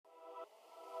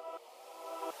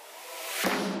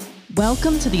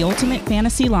Welcome to the Ultimate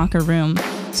Fantasy Locker Room,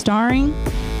 starring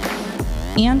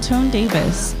Antone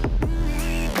Davis,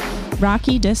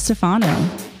 Rocky DeStefano,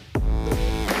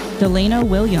 Delano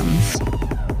Williams,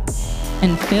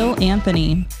 and Phil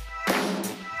Anthony.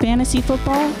 Fantasy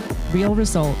football, real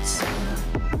results.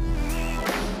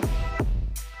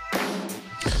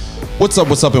 What's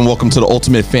up, and welcome to the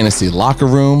Ultimate Fantasy Locker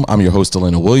Room. I'm your host,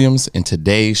 Delano Williams, and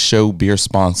today's show beer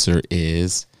sponsor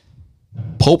is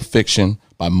Pulp Fiction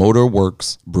by Motor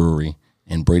Works Brewery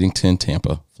in Bradenton,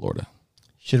 Tampa, Florida.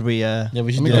 Should we?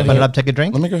 we should open it up, take a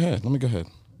drink. Let me go ahead.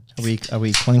 Are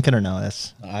we clinking or no?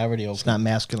 I already opened. It's not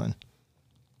masculine.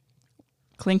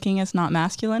 Clinking is not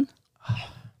masculine?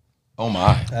 Oh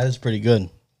my. That is pretty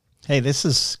good. Hey, this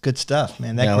is good stuff,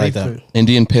 man. That Yeah, I like grapefruit. that.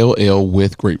 Indian Pale Ale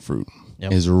with grapefruit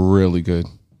Yep. is really good.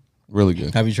 Really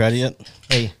good. Have you tried it yet?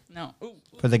 Hey, No. Ooh.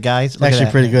 for the guys, It's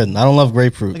actually pretty good. I don't love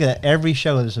grapefruit. Look at that. Every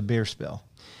show there's a beer spill.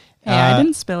 Hey, I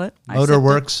didn't spill it. I sipped it.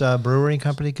 Motorworks Brewery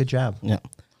Company. Good job. Yeah.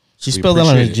 She We spilled it on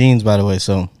appreciate her it. jeans, by the way,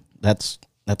 so that's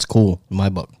cool in my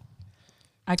book.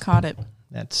 I caught it.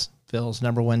 That's Phil's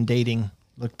number one dating.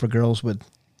 Look for girls with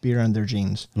beer on their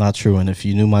jeans. Not true. And if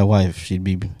you knew my wife, she'd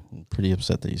be pretty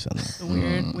upset that you said that. It's a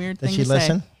weird Does thing she to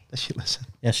listen? say. Does she listen?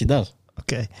 Yeah, she does.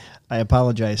 Okay, I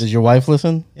apologize. Does your wife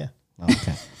listen? Yeah. Oh,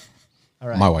 okay. All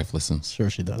right. My wife listens.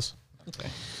 Sure she does.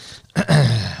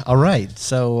 All right.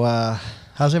 So,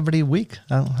 how's everybody week?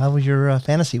 How was your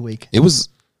fantasy week? It was,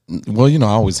 well, I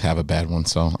always have a bad one,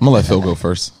 so I'm going to let Phil go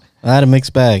first. I had a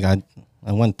mixed bag. I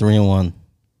went 3-1.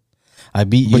 I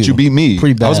beat you. But you beat me.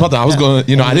 Pretty bad. I was going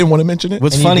to, I didn't want to mention it.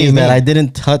 What's And you funny beat is that me. I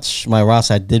didn't touch my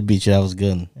roster. I did beat you. That was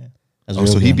good. That was Oh,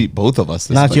 real so he good. beat both of us.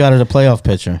 Knocked you out of the playoff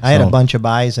picture. I had a so- bunch of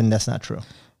buys, and that's not true.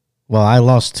 Well, I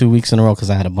lost 2 weeks in a row because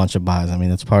I had a bunch of buys. I mean,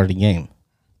 that's part of the game.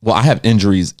 Well, I have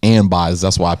injuries and buys.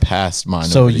 That's why I passed mine.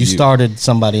 So over to you started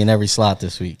somebody in every slot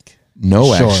this week.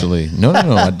 No, Sure. actually. No,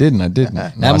 I didn't. No,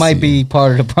 That I might see. be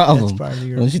part of the problem. That's part of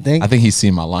your- Don't you think? I think he's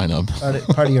seen my lineup.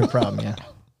 Part of your problem, yeah.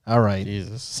 All right.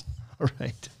 Jesus. All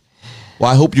right. Well,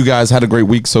 I hope you guys had a great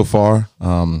week so far.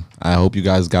 I hope you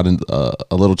guys got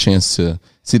a little chance to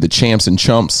see the champs and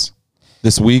chumps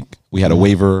this week. We had a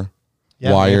waiver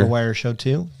Yeah, wire. wire show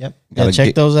too. Yep. Yeah, Gotta check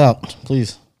get- those out,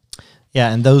 please.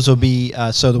 Yeah, and those will be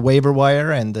so the waiver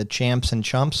wire and the champs and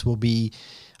chumps will be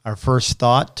our first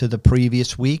thought to the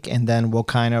previous week, and then we'll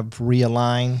kind of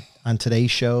realign on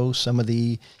today's show some of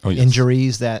the yes.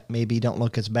 injuries that maybe don't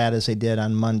look as bad as they did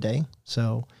on Monday.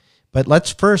 So, but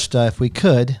let's first, if we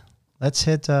could, let's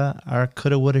hit our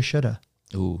coulda, woulda, shoulda.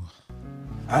 Ooh.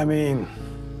 I mean,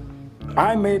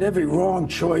 I made every wrong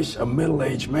choice a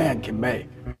middle-aged man can make.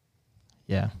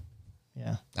 Yeah,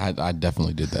 yeah. I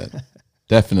definitely did that.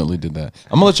 Definitely did that.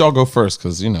 I'm going to let y'all go first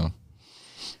because, Yeah,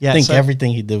 I think so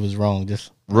everything he did was wrong. Just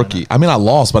rookie. I mean, I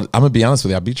lost, but I'm going to be honest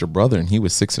with you. I beat your brother and he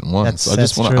was 6-1. That's- So I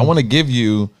just that's want true. to give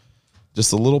you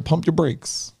just a little pump your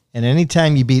brakes. and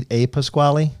anytime you beat a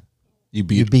Pasquale, You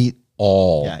you beat.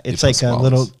 all. Yeah, it's the like a Pasquales.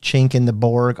 little chink in the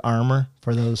Borg armor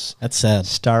for those that's sad.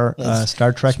 Star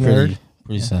Trek nerd.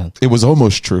 Pretty sad. It was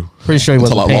almost true. Pretty sure he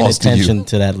Until wasn't I paying lost to you. attention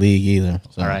to that league either.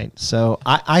 So. All right. So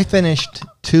I finished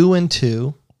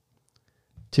 2-2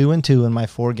 in my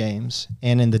 4 games.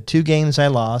 And in the 2 games I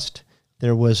lost,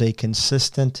 there was a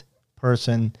consistent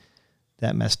person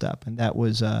that messed up. And that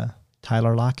was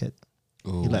Tyler Lockett. He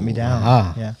let me down.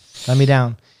 Ah. Yeah. Let me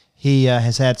down. He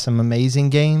has had some amazing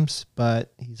games,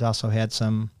 but he's also had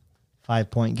some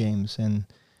 5-point games. And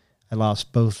I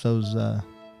lost both those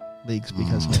leagues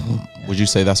because of him. Yeah. Would you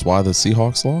say that's why the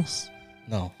Seahawks lost?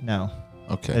 No. No.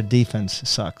 Okay. Their defense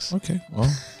sucks. Okay.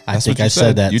 Well, I that's think what you I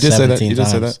said that You did say that. 17 You did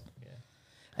say times. that.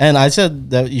 And I said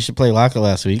that you should play Locker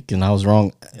last week, and I was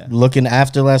wrong. Yeah. Looking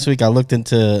after last week, I looked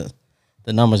into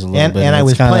the numbers a little bit. And I it's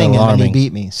was kinda playing him and he alarming.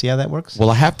 beat me. See how that works? Well,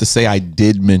 I have to say I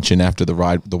did mention after the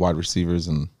wide receivers,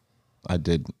 and I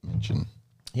did mention.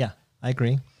 Yeah, I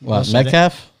agree. What, Also that-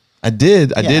 Metcalf? I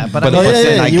did. Yeah, but But, I if mean- I Oh,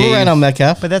 said yeah, I you were gave, right on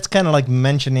Metcalf. But that's kind of like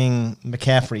mentioning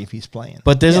McCaffrey if he's playing.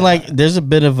 But there's there's a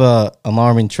bit of a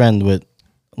alarming trend with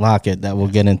Lockett that we'll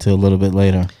get into a little bit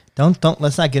later.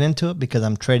 Let's not get into it because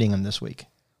I'm trading him this week.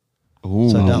 Ooh.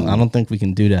 So don't. I don't think we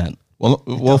can do that.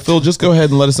 Well, Phil, just go ahead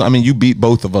and let us know. I mean, you beat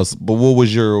both of us, but what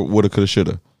was your woulda, coulda,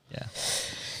 shoulda? Yeah.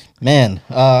 Man,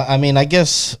 I mean, I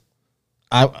guess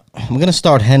I'm gonna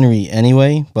start Henry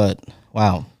anyway. But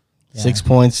wow, 6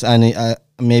 points.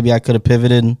 Maybe I could have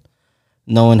pivoted,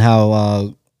 knowing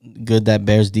how good that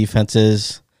Bears defense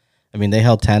is. I mean, they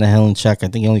held Tannehill in check. I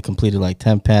think he only completed like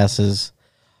 10 passes.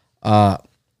 But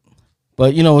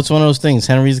it's one of those things.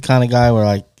 Henry's the kind of guy where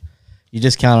like you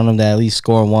just count on him to at least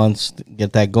score once,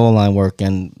 get that goal line work,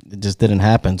 and it just didn't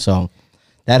happen. So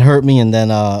that hurt me. And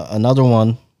then another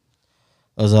one,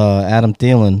 was Adam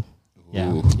Thielen. Yeah,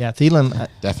 Ooh. yeah. Thielen,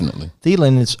 Definitely.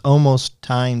 Thielen, it's almost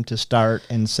time to start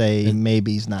and say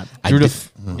maybe he's not. I Through did-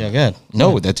 yeah, good.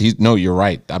 No, you're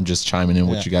right. I'm just chiming in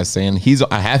what you guys saying.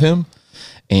 I have him,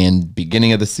 and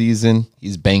beginning of the season,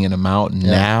 he's banging him out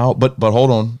now. But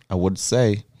hold on, I would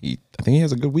say I think he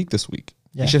has a good week this week.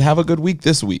 Yeah. He should have a good week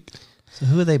this week. So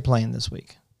who are they playing this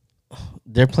week?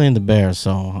 They're playing the Bears,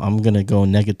 so I'm gonna go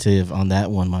negative on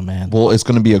that one, my man. Well, it's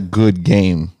going to be a good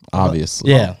game,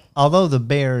 obviously. Yeah. Although the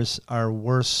Bears are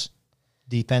worse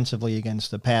defensively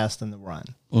against the pass than the run.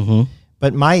 Mm-hmm.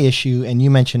 But my issue, and you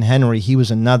mentioned Henry, he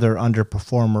was another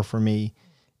underperformer for me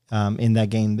in that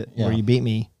game where you beat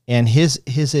me. And his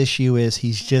issue is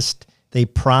they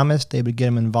promised they would get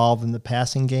him involved in the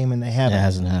passing game, and they haven't. It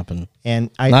hasn't happened. And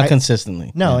Not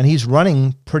consistently. No, and he's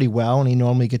running pretty well, and he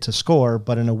normally gets a score.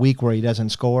 But in a week where he doesn't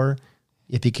score,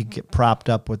 if he could get propped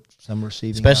up with some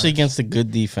receiving, Especially yards. against a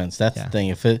good defense. That's the thing.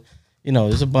 If it,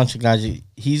 there's a bunch of guys.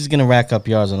 He's gonna rack up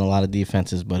yards on a lot of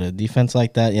defenses, but a defense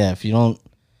like that, if you don't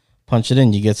punch it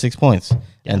in, you get 6 points.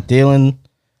 Yeah. And Thielen,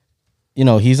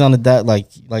 he's on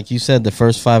like you said, the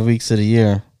first 5 weeks of the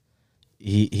year,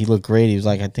 he looked great. He was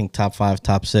I think top 5,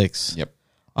 top 6. Yep.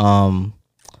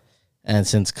 And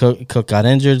since Cook got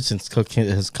injured, since Cook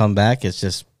has come back, it's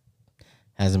just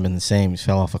hasn't been the same. He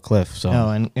fell off a cliff. So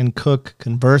no, and Cook,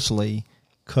 conversely,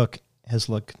 Cook has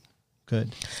looked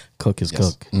good. Cook is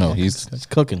Yes. Cook. No, he's he's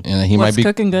cooking. and he What's might be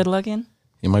cooking good looking?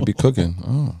 he might be cooking.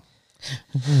 Oh.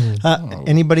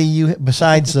 Anybody you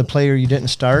besides the player you didn't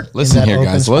start? in Listen that here, open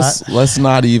guys. spot? Let's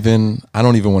not even. I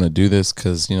don't even want to do this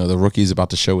because the rookie's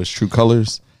about to show his true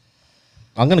colors.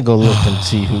 I'm gonna go look and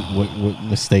see what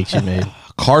mistakes you made.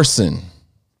 Carson,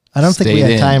 I don't think we stayed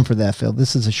had in. time for that, Phil.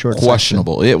 This is a short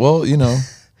questionable. section.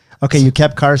 Okay, you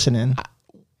kept Carson in.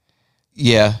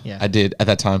 Yeah, Yeah. I did at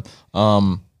that time.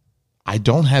 I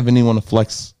don't have anyone to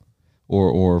flex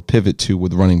or pivot to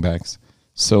with running backs.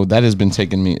 So that has been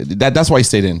taking me. That's why I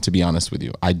stayed in. To be honest with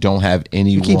you, I don't have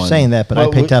anyone. You keep saying that, but I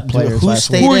picked up players Who last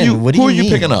stayed week. Who are in? you? What do Who are you you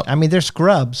mean? picking up? I mean, they're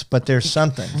scrubs, but there's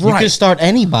something. You Right. could start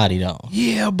anybody though.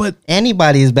 Yeah, but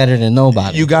Anybody is better than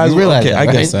nobody. you guys realize okay? that, I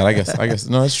right? guess that. I guess.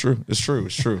 No, it's true. It's true.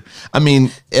 It's true. I mean,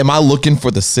 am I looking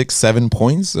for the 6, 7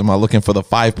 points? Am I looking for the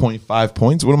 5.5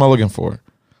 points? What am I looking for?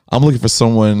 I'm looking for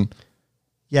someone.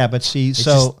 Yeah, but see,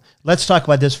 so let's talk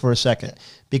about this for a second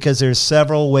because there's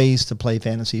several ways to play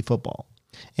fantasy football.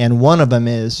 And one of them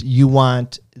is you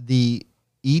want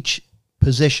each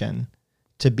position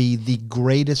to be the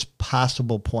greatest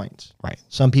possible points. Right.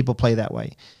 Some people play that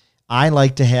way. I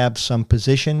like to have some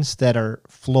positions that are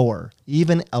floor.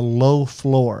 Even a low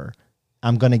floor,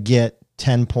 I'm going to get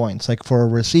 10 points. Like for a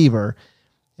receiver,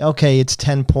 okay, it's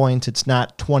 10 points. It's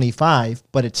not 25,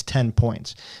 but it's 10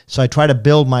 points. So I try to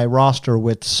build my roster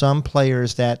with some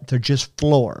players that they're just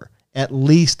floor. At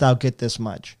least I'll get this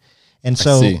much. And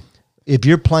so see. if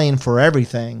you're playing for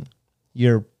everything,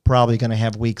 you're probably going to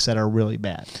have weeks that are really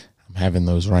bad. I'm having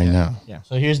those right now.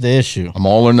 So here's the issue. I'm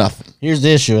all or nothing. Here's the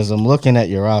issue. As I'm looking at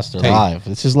your roster live,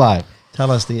 this is live.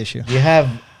 Tell us the issue. You have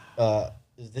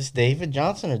is this David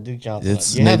Johnson or Duke Johnson?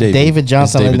 It's you have David. David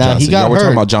Johnson. It's David Now Johnson. he got Yeah, we're hurt,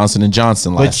 talking about Johnson and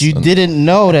Johnson last. but you didn't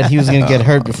know that he was going to get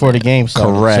hurt before the game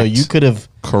started. Correct. So you could have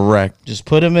Correct. just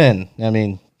put him in. I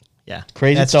mean, Yeah.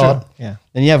 crazy That's thought. true. Yeah.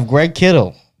 Then you have Greg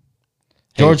Kittle,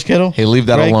 George Kittle. Hey, leave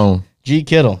that Greg alone. G.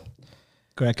 Kittle,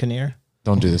 Greg Kinnear.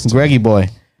 Don't do this. To Greggy boy,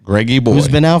 Greggy boy. who's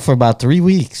been out for about 3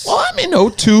 weeks. Well, I mean, no,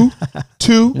 two. I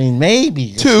mean,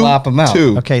 maybe just Two. swap him out.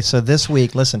 Two. Okay, so this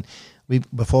week, listen,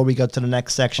 before we go to the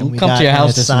next section, We'll we come got to your an house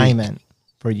this week. assignment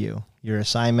for you. Your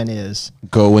assignment is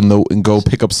Go and go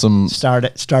pick up some. start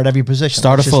every position.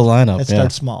 Start Let's a full lineup, Let's yeah.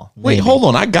 start small. Wait, Maybe. hold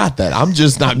on. I got that. I'm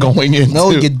just not going into.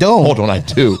 No, you don't. Hold on, I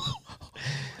do.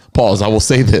 Pause. I will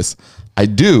say this. I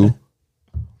do.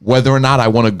 Whether or not I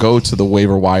want to go to the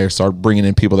waiver wire, start bringing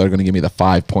in people that are going to give me the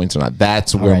 5 points or not.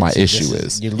 That's where All right, my so issue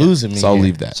this is. You're losing me. So I'll here.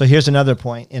 leave that. So here's another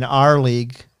point. In our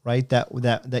league, right,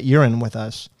 that you're in with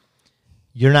us,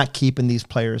 you're not keeping these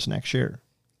players next year.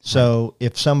 So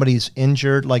if somebody's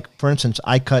injured, like for instance,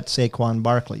 I cut Saquon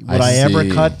Barkley. Would I ever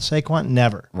see. cut Saquon?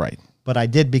 Never. Right. But I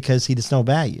did because he has no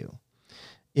value.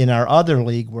 In our other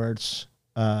league where it's,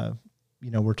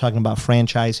 we're talking about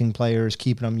franchising players,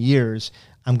 keeping them years,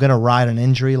 I'm going to ride an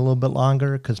injury a little bit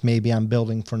longer because maybe I'm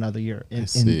building for another year.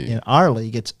 see. In our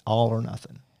league, it's all or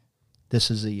nothing. This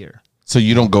is the year. So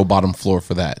you don't go bottom floor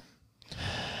for that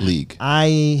league.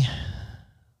 I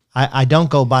don't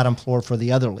go bottom floor for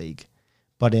the other league,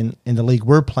 but in the league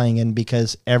we're playing in,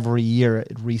 because every year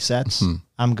it resets,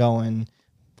 I'm going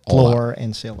floor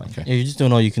and ceiling. Okay. Yeah, you're just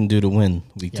doing all you can do to win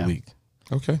week Yeah. to week.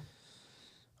 Okay.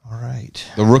 All right.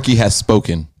 The rookie has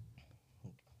spoken.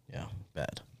 Yeah,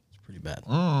 bad. It's pretty bad.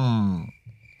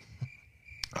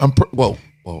 Whoa.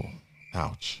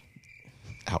 Ouch.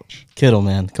 Kittle,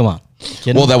 man, come on.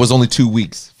 Well, that was only 2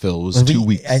 weeks, Phil. It was 2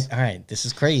 weeks. All right, this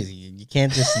is crazy. You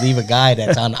can't just leave a guy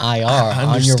that's on IR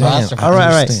on your understand. roster. All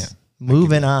right. understand.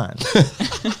 Moving on.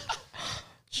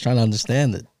 Just trying to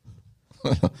understand it.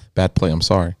 Bad play. I'm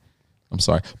sorry.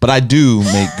 But I do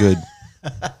make good.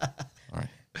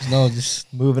 No,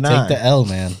 just Moving take on. the L,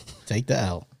 man. Take the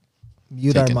L.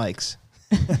 Mute Take our it. mics.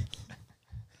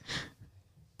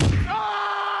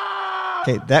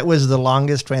 Okay, that was the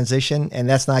longest transition, and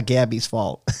that's not Gabby's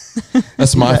fault.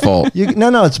 That's my fault.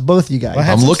 No, it's both you guys. I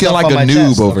had I'm some looking stuff like on a my noob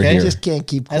chest, over okay? You here. just can't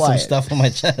keep I had some quiet. stuff on my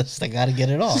chest. I got to get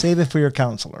it off. Save it for your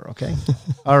counselor, okay?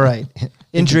 All right.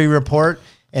 Injury report.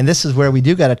 And this is where we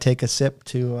do got to take a sip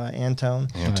to Antone.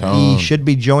 Antone. He should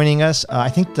be joining us. I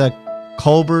think the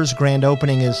Culver's grand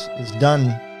opening is done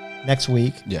next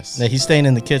week. Yes. Yeah, he's staying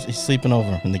in the kitchen. He's sleeping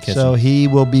over in the kitchen. So he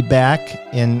will be back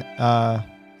in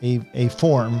a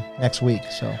form next week.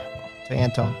 So to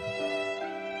Antone.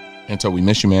 Antone, we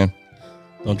miss you, man.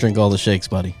 Don't drink all the shakes,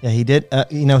 buddy. Yeah, he did.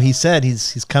 He said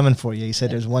he's coming for you. He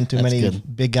said there's one too That's many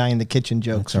good. big guy in the kitchen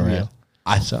jokes That's from all right. you.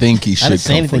 I think he I should didn't say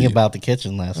come for anything you. about the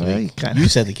kitchen last Well, week. you kinda- You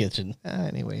said the kitchen.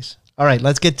 Anyways. All right,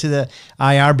 let's get to the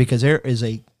IR because there is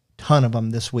a ton of them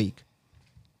this week.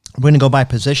 We're going to go by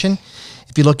position.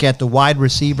 If you look at the wide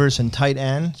receivers and tight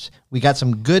ends, we got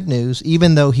some good news.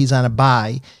 Even though he's on a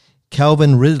bye,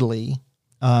 Calvin Ridley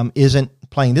isn't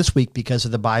playing this week because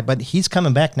of the bye, but he's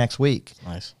coming back next week.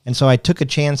 Nice. And so I took a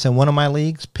chance in one of my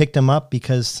leagues, picked him up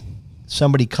because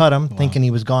somebody cut him thinking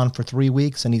he was gone for 3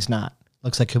 weeks, and he's not.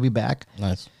 Looks like he'll be back.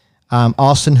 Nice.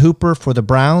 Austin Hooper for the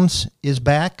Browns is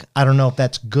back. I don't know if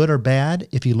that's good or bad.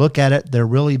 If you look at it, they've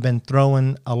really been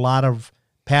throwing a lot of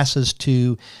passes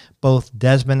to both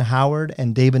Desmond Howard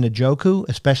and David Njoku,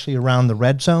 especially around the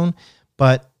red zone.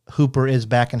 But Hooper is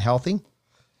back and healthy.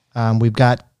 We've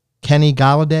got Kenny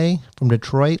Golladay from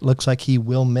Detroit. Looks like he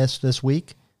will miss this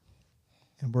week.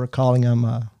 And we're calling him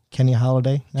Kenny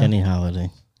Holiday now. Kenny Holiday.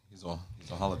 He's on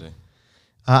holiday.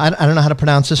 I don't know how to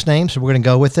pronounce his name, so we're going to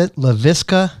go with it.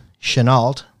 LaVisca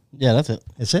Chenault. Yeah, that's it.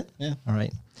 Is it? Yeah. All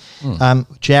right.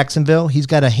 Jacksonville, he's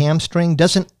got a hamstring.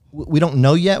 We don't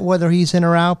know yet whether he's in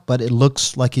or out, but it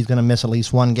looks like he's going to miss at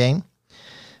least one game.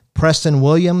 Preston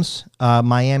Williams,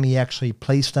 Miami actually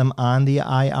placed him on the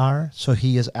IR, so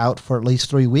he is out for at least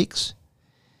 3 weeks.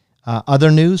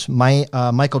 Other news,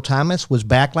 Michael Thomas was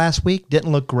back last week.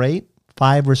 Didn't look great.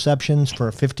 5 receptions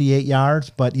for 58 yards,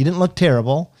 but he didn't look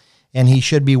terrible, and he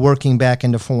should be working back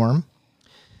into form.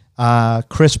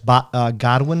 Chris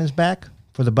Godwin is back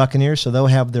for the Buccaneers, so they'll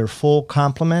have their full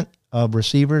complement of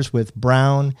receivers with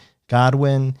Brown,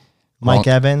 Godwin, Mike Gronk.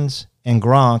 Evans, and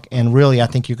Gronk. And really, I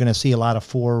think you're going to see a lot of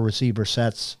 4 receiver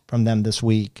sets from them this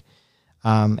week.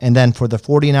 And then for the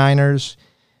 49ers,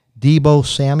 Deebo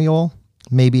Samuel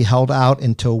may be held out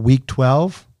until week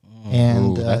 12.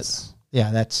 And Ooh, that's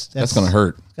going to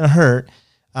hurt. going to hurt.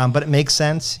 But it makes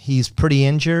sense. He's pretty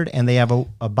injured, and they have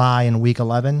a bye in week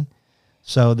 11.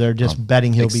 So they're just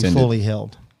betting he'll extended. be fully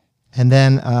healed. And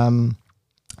then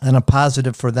a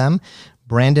positive for them,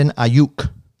 Brandon Ayuk.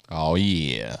 Oh,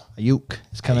 yeah. Ayuk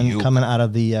is coming out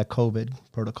of the COVID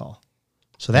protocol.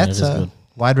 So that's that is good.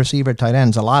 wide receiver, tight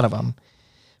ends, a lot of them.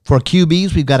 For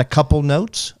QBs, we've got a couple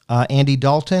notes. Andy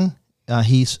Dalton,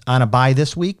 he's on a bye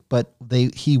this week, but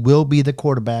he will be the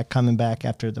quarterback coming back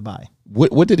after the bye.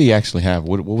 What did he actually have?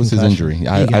 What was his Concussion. injury? He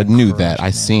I got knew crushed, that. I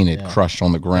man. seen it crushed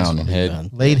on the ground and head.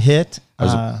 bad. Late hit,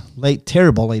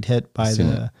 terrible late hit by seen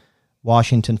the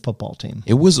Washington football team.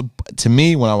 It was, to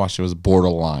me, when I watched it was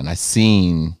borderline.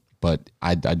 But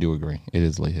I do agree. It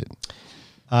is late hit.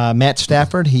 Matt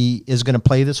Stafford, he is going to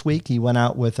play this week. He went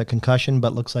out with a concussion,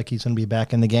 but looks like he's going to be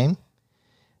back in the game.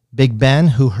 Big Ben,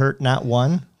 who hurt not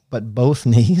one, but both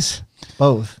knees.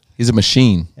 Both. He's a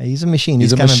machine. Yeah, he's a machine.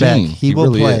 He's a coming machine. back. He He will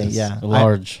really play. is. Yeah. A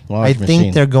large I machine.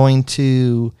 think they're going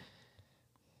to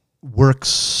work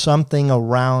something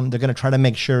around. They're going to try to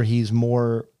make sure he's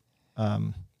more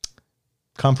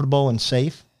comfortable and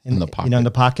safe In the in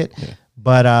the pocket. Yeah.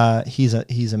 But he's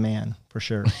a man for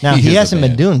sure. Now He he is a hasn't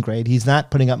been man. doing great. He's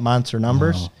not putting up monster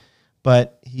numbers,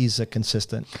 but he's a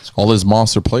consistent. All his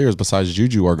monster players besides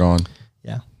Juju are gone.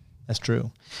 Yeah, that's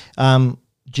true.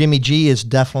 Jimmy G is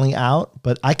definitely out,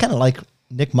 but I kind of like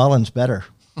Nick Mullins better.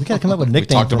 We got to come up with a We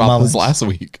nickname talked for about Mullins. this last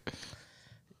week.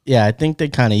 Yeah, I think they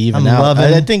kind of even I'm out.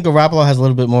 loving- I think Garoppolo has a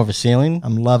little bit more of a ceiling.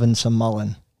 I'm loving some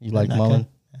Mullen. You like Not Mullen?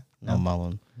 good? No,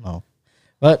 Mullen. No.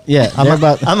 But yeah, I'm they're a,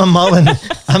 about I'm a Mullen.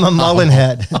 I'm a Mullen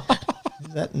head.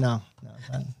 Is that not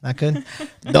good?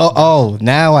 oh,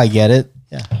 now I get it.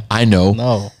 Yeah. I know.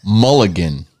 No.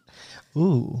 Mulligan.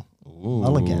 Ooh.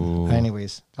 Mulligan.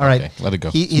 Anyways, all right. Okay, let it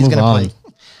go. He's Move going to on. play.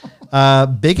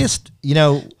 Biggest,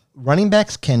 running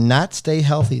backs cannot stay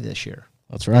healthy this year.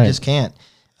 That's They right. just can't.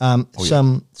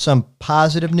 Some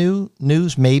positive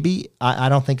news, maybe. I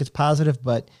don't think it's positive,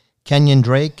 but Kenyon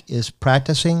Drake is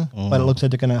practicing, but it looks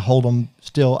like they're going to hold him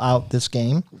still out this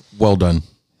game. Well done.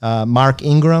 Mark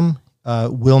Ingram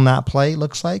will not play,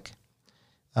 looks like.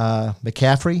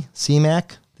 McCaffrey,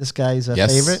 C-Mac, this guy's a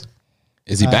Yes. favorite.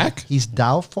 Is he back? He's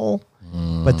doubtful,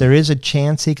 but there is a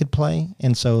chance he could play,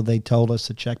 and so they told us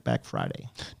to check back Friday.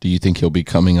 Do you think he'll be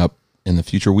coming up in the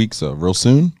future weeks real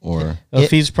soon or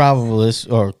If he's probable this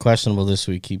or questionable this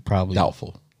week, he probably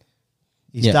doubtful?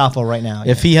 He's Yeah. doubtful right now.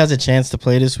 If he has a chance to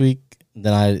play this week,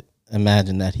 then I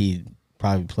imagine that he'd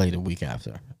probably play the week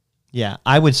after. Yeah,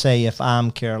 I would say if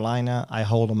I'm Carolina, I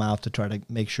hold him out to try to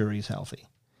make sure he's healthy.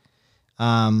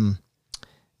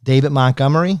 David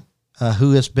Montgomery,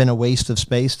 who has been a waste of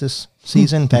space this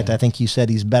season. In fact, I think you said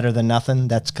he's better than nothing.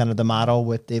 That's kind of the motto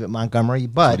with David Montgomery.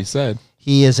 What But he said.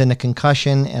 he is in a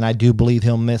concussion, and I do believe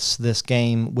he'll miss this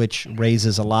game, which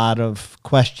raises a lot of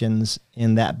questions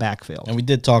in that backfield. And we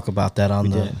did talk about that on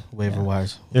the did, waiver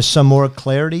wires. There's some more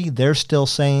clarity. They're still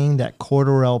saying that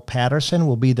Cordarrelle Patterson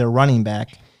will be their running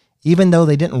back, even though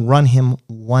they didn't run him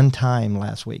one time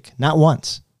last week. Not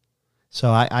once.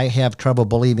 So I have trouble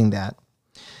believing that.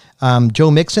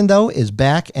 Joe Mixon, though, is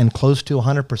back and close to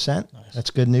 100%.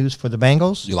 That's good news for the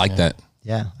Bengals. You like that?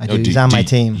 Yeah, I No, do. He's on my do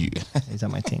team. you- He's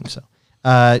on my team. So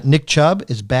Nick Chubb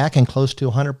is back and close to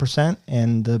 100%,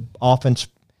 and the offense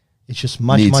is just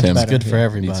much Needs him. better. Good for here.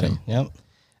 everybody. him.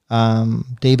 Yep.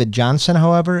 David Johnson,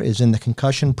 however, is in the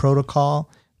concussion protocol.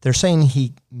 They're saying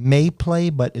he may play,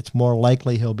 but it's more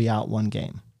likely he'll be out one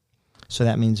game. So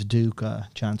that means Duke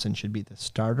Johnson should be the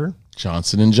starter.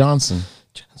 Johnson and Johnson.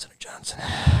 Johnson,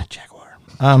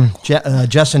 Jaguar.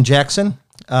 Justin Jackson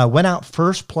went out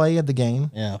first play of the game.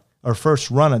 Yeah. Or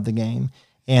first run of the game,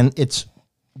 and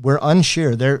we're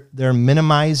unsure. They're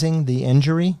minimizing the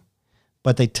injury,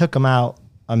 but they took him out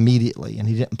immediately, and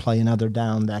he didn't play another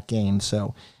down that game.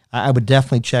 So I would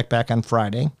definitely check back on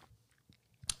Friday.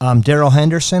 Darrell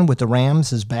Henderson with the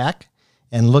Rams is back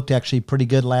and looked actually pretty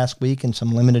good last week in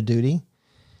some limited duty.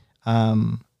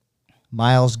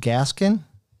 Myles Gaskin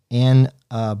and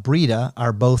Breida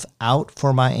are both out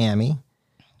for Miami,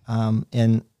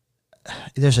 and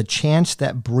there's a chance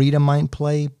that Breida might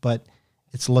play, but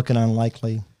it's looking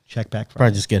unlikely. Check back Friday.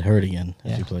 Probably just get hurt again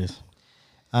if he plays.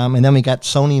 And then we got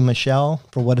Sony Michel,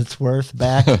 for what it's worth,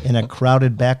 back in a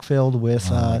crowded backfield with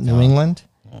New England.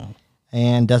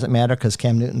 And doesn't matter because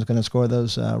Cam Newton's going to score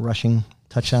those rushing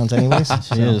touchdowns anyways.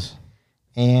 He is.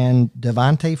 And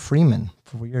Devontae Freeman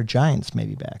for your Giants may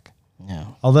be back. Yeah.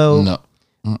 Although No.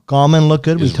 Gallman looked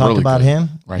good. We He's talked really about good him.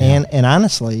 right And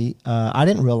honestly, I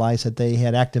didn't realize that they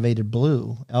had activated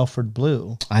Alfred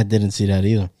Blue. I didn't see that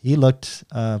either. He looked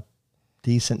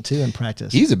decent too in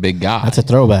practice. He's a big guy. That's a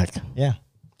throwback. Yeah.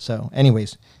 So,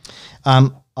 anyways,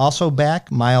 also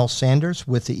back Miles Sanders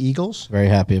with the Eagles. Very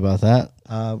happy about that.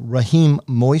 Raheem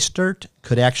Mostert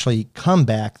could actually come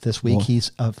back this week.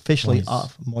 He's officially Moist.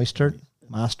 off. Mostert.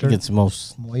 I think it's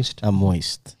Moist. moist.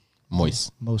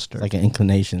 Moist. Mostert. It's like an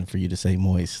inclination for you to say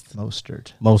moist.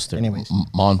 Mostert. Mostert. Anyways,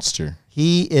 Monster.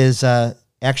 he is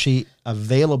actually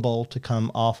available to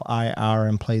come off IR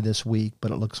and play this week,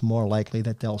 but it looks more likely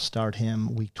that they'll start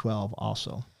him week 12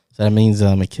 also. So that means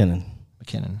McKinnon.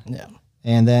 McKinnon. Yeah.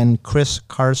 And then Chris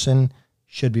Carson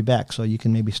should be back, so you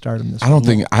can maybe start him this I don't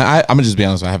think I'm gonna just be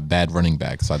honest. I have bad running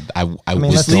backs. I mean,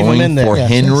 was let's leave him going in there. for Yeah,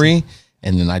 Henry,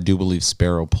 and then I do believe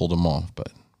Sparrow pulled him off.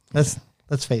 But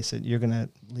Let's face it, you're going to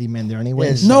leave him in there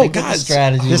anyways. No, Good guys.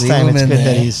 strategy. This Leave time him it's in good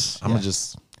there. that he's... I'm gonna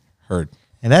just hurt.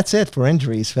 And that's it for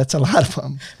injuries. That's a lot of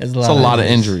them. There's It's a lot of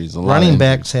injuries. Running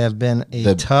backs have been a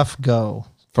The- tough go.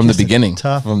 from the Just a beginning.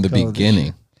 tough From the go this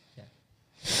beginning.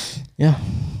 Yeah.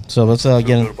 So let's get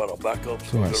Feel in. good about our backups. to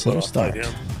Feel our good slow about our start. tight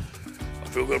end. I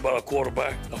feel good about our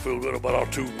quarterback. I feel good about our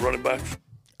two running backs.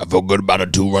 I feel good about a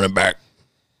 2 running back.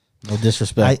 No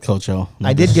disrespect, Coach O. No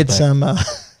I did get disrespect.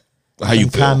 some, How you some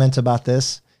feel? comments about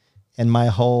this, and my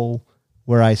whole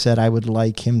where I said I would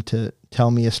like him to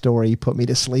tell me a story, put me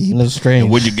to sleep. It was strange.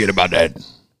 What'd you get about that?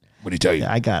 What'd he tell you?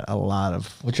 I got a lot of.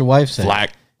 What's your wife say?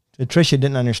 Flack. Tricia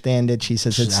didn't understand it. She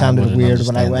says it I sounded wouldn't weird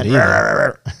when I went.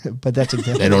 understand it But that's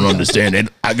exactly. They don't understand it.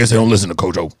 I guess they don't listen to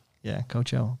Coach O. Yeah,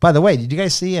 Coach O. By the way, did you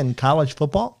guys see in college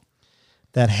football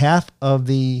that half of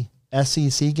the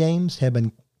SEC games have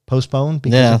been postponed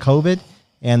because Yeah. of COVID,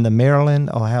 and the Maryland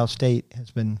Ohio State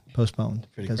has been postponed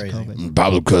because crazy. of COVID.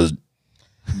 Probably because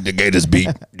the Gators beat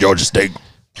Georgia State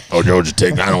or Georgia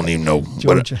Tech. I don't even know.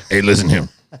 Georgia. But hey, listen here.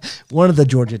 One of the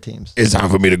Georgia teams. It's time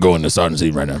for me to go in the starting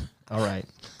seat right now. All right.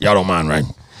 Y'all don't mind, right?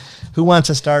 Who wants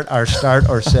to start or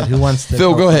sit? Who wants to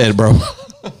Phil, go ahead, bro.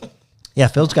 Yeah,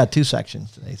 Phil's got 2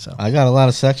 sections today. So I got a lot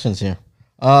of sections here.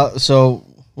 So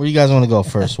where do you guys want to go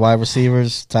first? Wide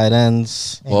receivers, tight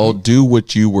ends? Well, do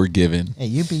what you were given. hey,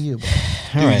 you be you, bro.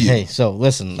 All right. Hey, so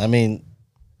listen, I mean,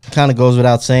 kind of goes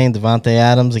without saying, Devontae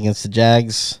Adams against the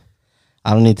Jags.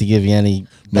 I don't need to give you any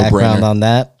background No-brainer. on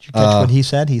that. Did you catch what he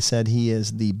said? He said he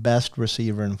is the best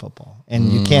receiver in football,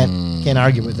 and you can't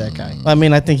argue with that guy. I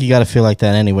mean, I think you got to feel like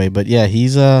that anyway. But yeah,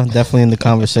 he's definitely in the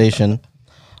conversation.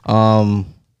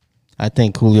 I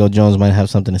think Julio Jones might have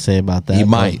something to say about that. He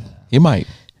might. He might.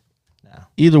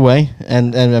 Either way,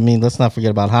 and I mean, let's not forget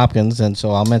about Hopkins. And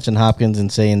so I'll mention Hopkins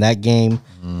and say in that game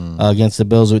against the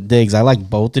Bills with Diggs, I like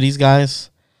both of these guys.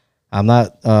 I'm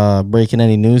not breaking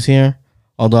any news here,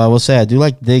 although I will say I do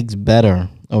like Diggs better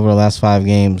over the last 5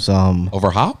 games. Over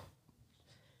Hop?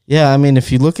 Yeah, I mean,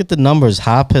 if you look at the numbers,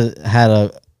 Hop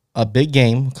had a big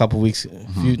game a couple weeks,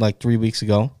 like 3 weeks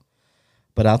ago.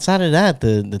 But outside of that,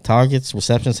 the targets,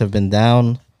 receptions have been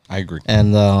down. I agree.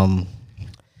 And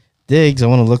Diggs, I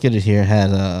want to look at it here,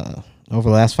 had over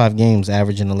the last 5 games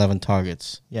averaging 11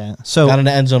 targets. Yeah. So Got in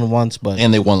the end zone once, but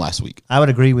And they won last week. I would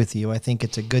agree with you. I think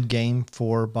it's a good game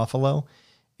for Buffalo.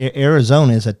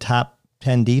 Arizona is a top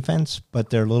 10 defense, but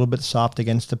they're a little bit soft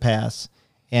against the pass.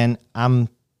 And I'm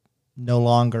no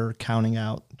longer counting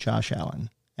out Josh Allen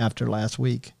after last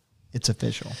week. It's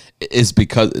official. It's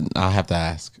because, I have to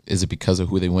ask, is it because of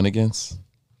who they went against?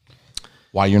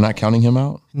 Why you're not counting him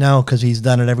out? No, because he's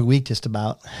done it every week just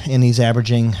about. And he's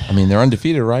averaging, I mean, they're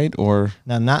undefeated, right? Or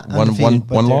now not one undefeated,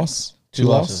 but they're- loss? Two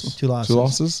losses. Two losses. Two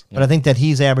losses? But I think that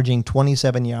he's averaging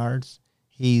 27 yards.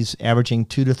 He's averaging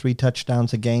 2 to 3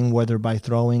 touchdowns a game, whether by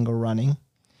throwing or running.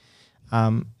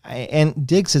 And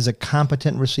Diggs is a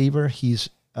competent receiver. He's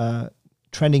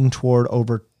trending toward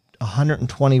over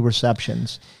 120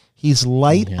 receptions. He's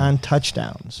light on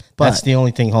touchdowns. But that's the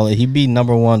only thing. He'd be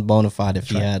number 1 bona fide if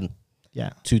he had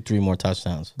yeah. 2-3 more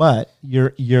touchdowns. But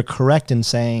you're correct in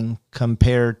saying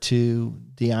compared to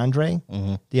DeAndre,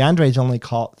 DeAndre's only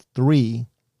caught 3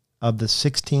 of the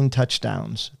 16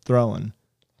 touchdowns thrown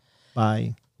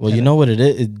by. Well, you know what it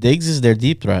is? Diggs is their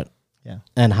deep threat. Yeah.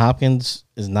 And Hopkins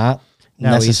is not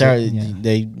No, he's necessarily. yeah.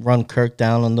 They run Kirk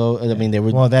down on those. I mean, they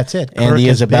were. Well, that's it. Andy Kirk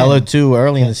has Isabella been- too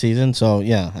early in the season. So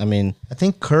yeah, I mean, I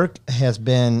think Kirk has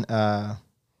been.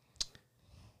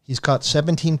 He's caught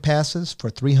 17 passes for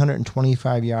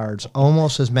 325 yards,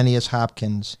 almost as many as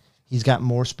Hopkins. He's got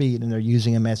more speed, and they're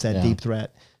using him as that Yeah. deep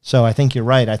threat. So I think you're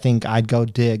right. I think I'd go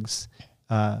Diggs,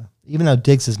 even though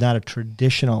Diggs is not a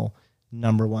traditional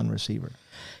number 1 receiver.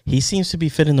 he seems to be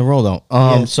fitting the role though.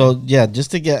 Yes. So yeah,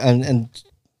 just to get and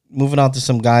moving on to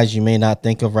some guys you may not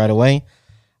think of right away.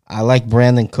 I like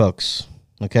Brandon Cooks.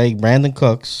 Okay, Brandon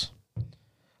Cooks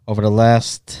over the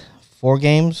last 4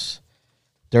 games,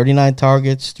 39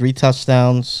 targets, 3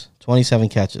 touchdowns, 27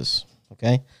 catches.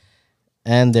 Okay,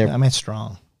 and I mean,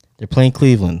 strong. they're playing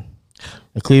Cleveland.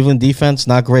 The Cleveland defense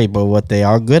not great, but what they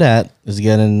are good at is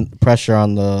getting pressure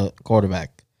on the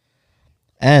quarterback.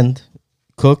 And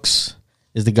Cooks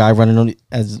is the guy running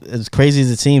as crazy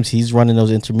as it seems. He's running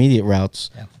those intermediate routes.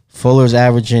 Yeah. Fuller's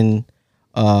averaging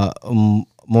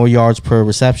more yards per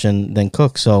reception than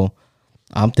Cook. So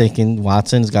I'm thinking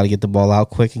Watson's got to get the ball out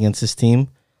quick against this team.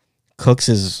 Cooks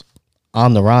is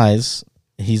on the rise.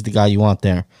 He's the guy you want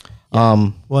there.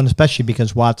 Well, and especially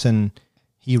because Watson,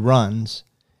 he runs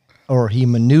or he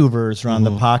maneuvers around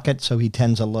the pocket, so he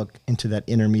tends to look into that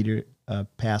intermediate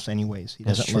pass anyways. He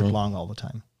That's doesn't look true. long all the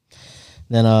time.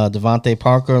 Then Devontae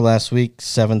Parker last week,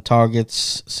 7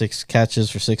 targets, 6 catches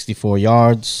for 64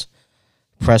 yards.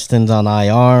 Preston's on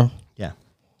IR. Yeah.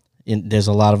 There's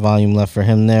a lot of volume left for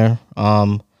him there.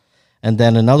 And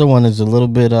then another one is a little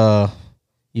bit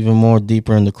even more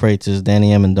deeper in the crates is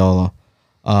Danny Amendola.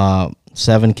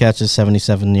 7 catches,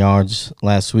 77 yards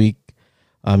last week.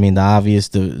 I mean, the obvious,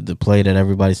 the play that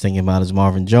everybody's thinking about is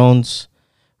Marvin Jones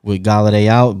with Galladay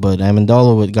out, but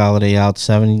Amendola with Galladay out,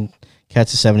 7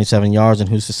 catches, 77 yards, and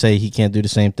who's to say he can't do the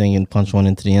same thing and punch one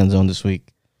into the end zone this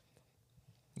week?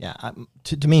 Yeah.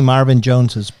 To me, Marvin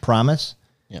Jones's promise,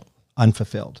 Yeah.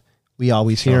 unfulfilled. We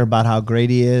always hear about how great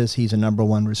he is. He's a number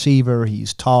 1 receiver.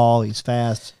 He's tall. He's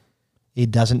fast. It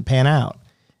doesn't pan out.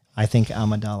 I think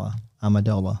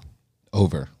Amendola.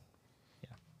 Over.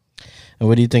 And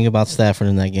what do you think about Stafford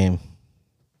in that game?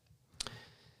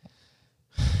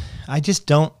 I just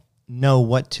don't know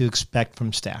what to expect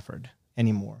from Stafford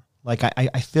anymore. Like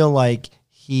I feel like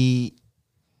he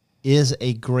is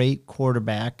a great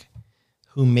quarterback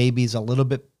who maybe is a little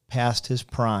bit past his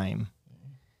prime.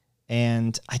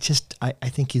 And I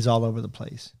think he's all over the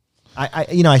place.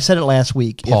 I said it last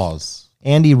week. If Pause.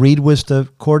 Andy Reid was the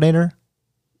coordinator,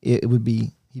 it would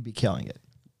be he'd be killing it.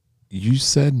 You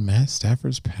said Matt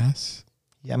Stafford's pass?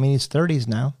 Yeah, I mean he's 30s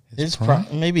now. His prime,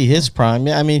 maybe his prime.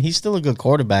 Yeah, I mean he's still a good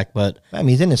quarterback, but I mean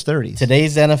he's in his 30s.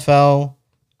 today's NFL,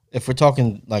 if we're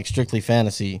talking like strictly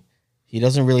fantasy, he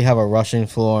doesn't really have a rushing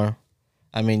floor.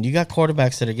 I mean, you got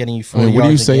quarterbacks that are getting you 4 yards. What do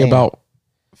you a say game. about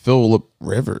Phillip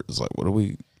Rivers? Like, what are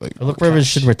we like? Phillip Rivers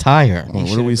should retire.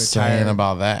 What are we saying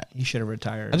about that? He should have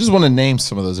retired. I just want to name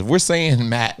some of those. If we're saying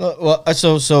Matt, Well,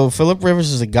 so Phillip Rivers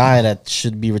is a guy that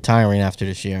should be retiring after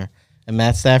this year, and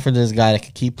Matt Stafford is a guy that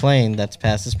could keep playing. That's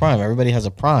past his prime. Everybody has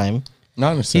a prime. no,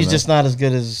 I understand He's that. just not as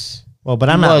good as Well, but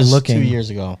he I'm not was looking 2 years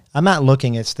ago. I'm not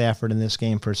looking at Stafford in this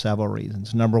game for several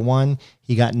reasons. Number one,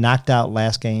 he got knocked out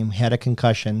last game, had a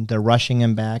concussion. They're rushing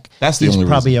him back. That's the he's only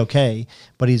probably okay,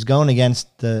 but he's going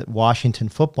against the Washington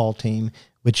football team,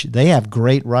 which they have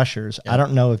great rushers. I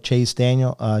don't know if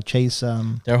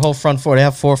Their whole front four, they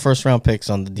have 4 first-round picks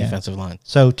on the defensive line.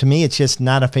 So to me, it's just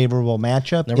not a favorable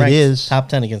matchup. They're It ranked is, top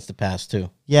 10 against the pass too.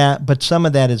 yeah, but some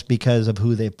of that is because of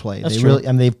who they've played. That's They true. really,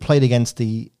 I mean, they've played against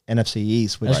the NFC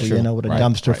East, which That's true. you know what a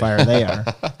dumpster fire they are.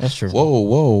 That's true. Whoa.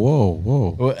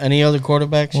 Well, any other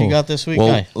quarterbacks you got this week? Well,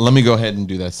 Kai? let me go ahead and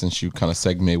do that since you kind of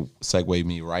segue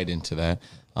me right into that.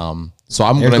 So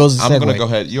I'm Here gonna goes the I'm gonna segue. go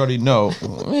ahead. You already know,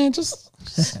 man. Just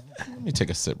let me take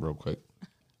a sip real quick.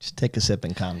 Just take a sip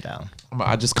and calm down.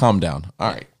 I just calm down. All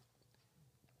right.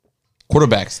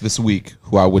 Quarterbacks this week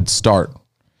who I would start.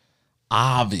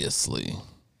 Obviously,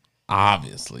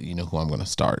 you know who I'm going to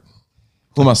start.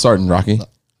 Who am I starting, Rocky?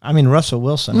 I mean, Russell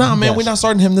Wilson. No, man, yes. we're not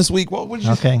starting him this week. What would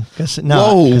you? Okay, because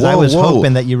I was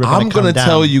hoping that you were. I'm going to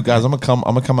tell you guys. I'm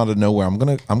gonna come out of nowhere. I'm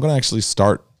gonna actually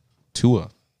start Tua.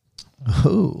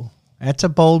 Ooh, that's a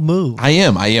bold move. I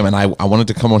am, and I wanted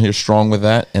to come on here strong with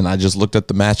that, and I just looked at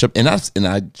the matchup, and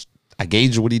I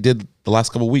gauged what he did the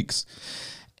last couple of weeks,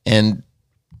 and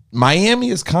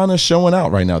Miami is kind of showing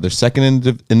out right now. They're second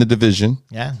in the division.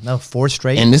 Yeah, no, 4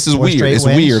 straight. And this is four weird. straight It's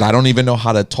wins. weird. I don't even know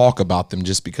how to talk about them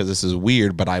just because this is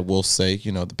weird. But I will say,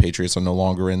 the Patriots are no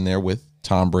longer in there with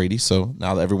Tom Brady. So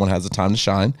now that everyone has the time to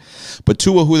shine. But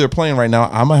Tua, who they're playing right now,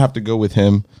 I'm going to have to go with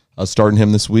him, starting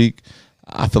him this week.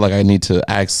 I feel like I need to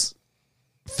ask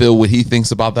Phil what he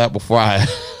thinks about that before I.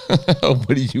 What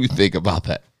do you think about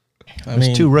that?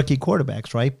 There's 2 rookie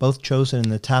quarterbacks, right? Both chosen in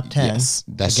the top 10 Yes,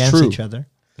 that's against true. each other.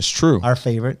 It's true. Our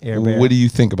favorite, Air Bear. What do you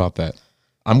think about that?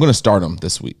 I'm going to start him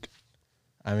this week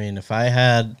I mean, if I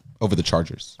had, over the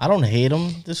Chargers. I don't hate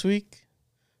him this week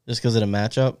just because of the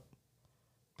matchup.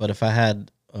 But if I had,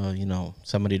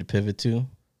 somebody to pivot to,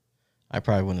 I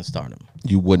probably wouldn't start him.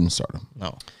 You wouldn't start him.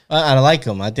 No, I like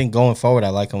him. I think going forward, I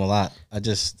like him a lot.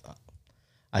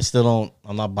 I still don't.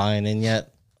 I'm not buying in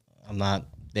yet. I'm not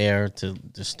there to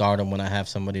start him when I have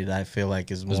somebody that I feel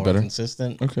like is more better?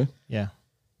 consistent. Okay. Yeah.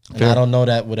 And I don't know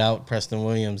that without Preston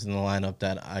Williams in the lineup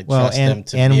that I trust him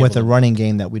to and be with able a to- running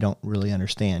game that we don't really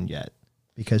understand yet,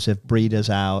 because if Breed is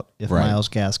out, if Right. Myles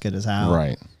Gasket is out,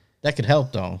 Right. that could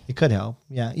help though. it could help.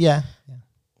 Yeah.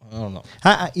 I don't know.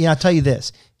 I'll tell you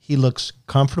this: he looks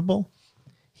comfortable.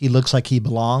 He looks like he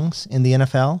belongs in the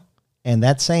NFL, and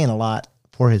that's saying a lot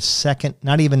for his second,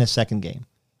 not even his second game,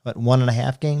 but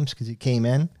 1.5 games because he came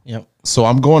in. Yep. So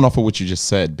I'm going off of what you just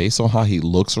said. Based on how he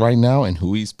looks right now and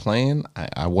who he's playing,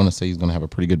 I want to say he's going to have a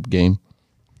pretty good game.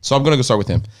 So I'm going to go start with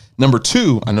him. Number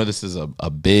 2, I know this is a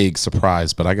big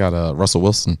surprise, but I got Russell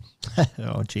Wilson.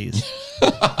 Oh, jeez.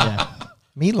 Yeah.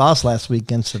 He lost last week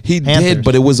against the He Panthers. did,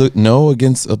 but it was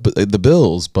against the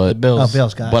Bills. But The Bills. Oh,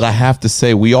 Bills, guys. But I have to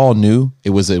say, we all knew it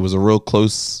was a real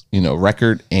close,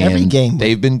 record, and Every game.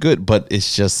 they've been good. But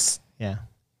it's just Yeah.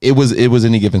 it was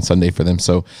any given Sunday for them.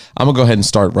 So I'm gonna go ahead and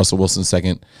start Russell Wilson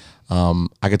second. I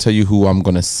can tell you who I'm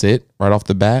gonna sit right off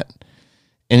the bat.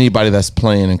 Anybody that's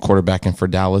playing and quarterbacking for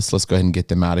Dallas, let's go ahead and get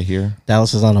them out of here.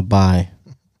 Dallas is on a bye.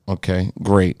 Okay,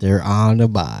 great. They're on a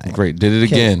bye. Great. Did it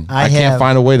Okay, again. I I can't have-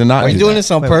 find a way to not Are you do doing that.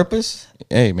 this on purpose?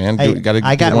 Hey, man, Hey, gotta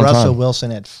I got do it one Russell time.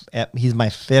 Wilson at he's my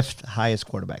 5th highest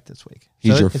quarterback this week.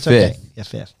 He's your it's okay. 5th. Yeah,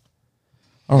 5th.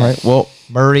 All right. Well,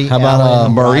 Murray. How about,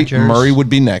 Allen, Murray Rodgers. Murray would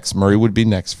be next. Murray would be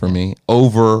next for me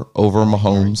over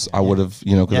Mahomes. I would have,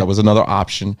 because Yeah. that was another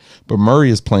option. But Murray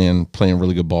is playing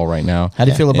really good ball right now. How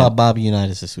do you feel about Bobby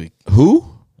Unitas this week? Who?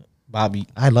 Bobby,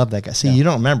 I love that guy. See, you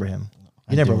don't remember him.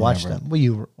 You never do watched remember him. Well,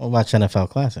 you we'll watch NFL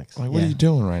Classics. Like, what are you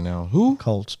doing right now? Who?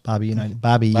 Colts, Bobby United,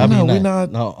 Bobby. Bobby No, we Unitas.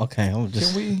 not- No, okay. I'm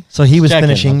just. Can we? So he was Checking.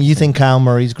 finishing. You think Kyle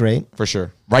Murray's great? For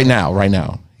sure. Right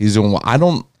now. He's doing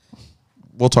well.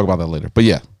 We'll talk about that later. But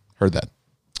yeah, heard that.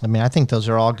 I mean, I think those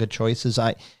are all good choices.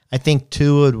 I think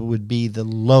Tua would be the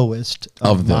lowest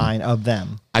Of them. mine of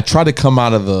them. I try to come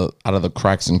out of the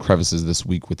cracks and crevices this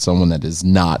week with someone that is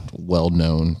not well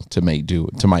known to my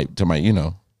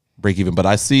break even. But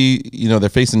I see, they're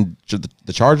facing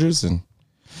the Chargers, and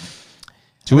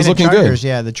Tua's the looking Chargers, good.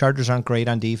 Yeah, the Chargers aren't great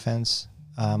on defense.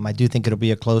 I do think it'll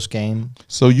be a close game.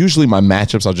 So usually my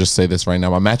matchups, I'll just say this right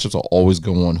now, my matchups will always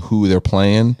go on who they're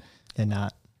playing And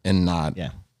not.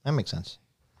 Yeah, that makes sense.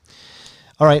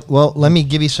 All right, well, let me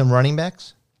give you some running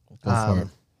backs. Go for it.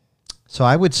 So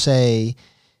I would say,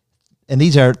 and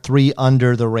these are 3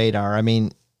 under the radar. I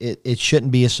mean, it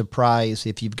shouldn't be a surprise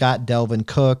if you've got Delvin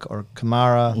Cook or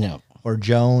Kamara or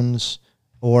Jones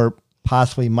or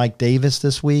possibly Mike Davis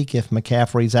this week if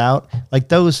McCaffrey's out. Like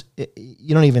those,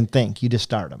 you don't even think. You just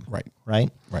start them.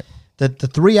 Right? The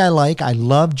 3 I like, I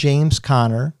love James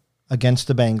Conner against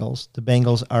the Bengals. The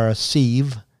Bengals are a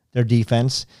sieve, their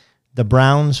defense. The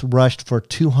Browns rushed for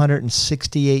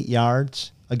 268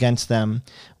 yards against them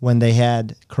when they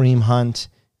had Kareem Hunt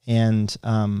and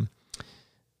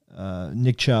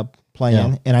Nick Chubb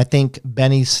playing. And I think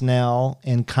Benny Snell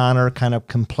and Connor kind of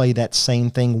can play that same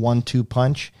thing, 1-2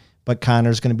 punch, but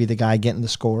Connor's going to be the guy getting the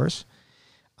scores.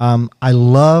 I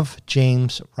love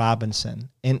James Robinson.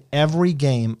 In every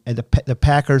game, the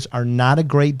Packers are not a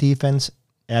great defense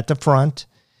at the front,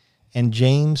 and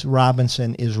James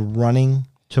Robinson is running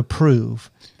to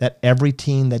prove that every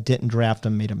team that didn't draft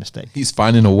him made a mistake. he's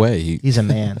finding a way. He's a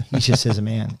man. He just is a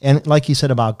man. And like you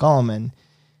said about Gallman,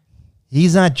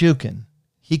 he's not juking.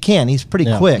 He can. He's pretty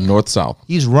quick. North-south.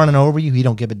 He's running over you. He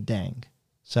don't give a dang.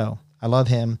 So I love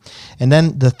him. And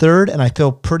then the third, and I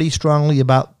feel pretty strongly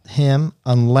about him,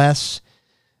 unless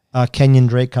Kenyon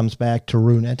Drake comes back to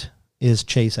ruin it, is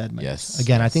Chase Edmonds. Yes.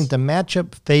 Again, I think the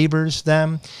matchup favors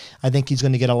them. I think he's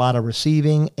going to get a lot of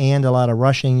receiving and a lot of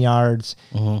rushing yards.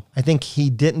 I think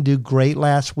he didn't do great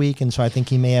last week, and so I think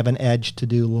he may have an edge to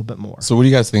do a little bit more. So what do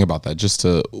you guys think about that? Just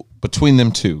between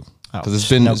them two, because it's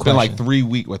been like 3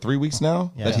 weeks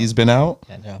now that he's been out.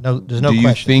 No, there's no question. Do you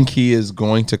question. think he is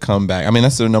going to come back? I mean,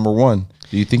 that's their number one.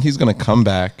 Do you think he's going to come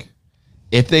back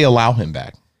if they allow him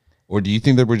back, or do you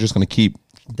think that we're just going to keep?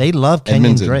 They love Kenyon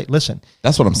Edmonds Drake. Listen,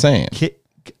 that's what I'm saying.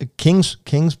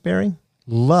 Kingsbury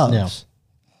loves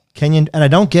Kenyon, and I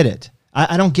don't get it.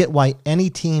 I don't get why any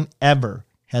team ever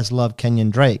has loved Kenyon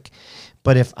Drake.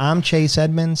 But if I'm Chase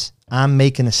Edmonds, I'm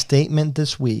making a statement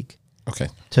this week. Okay.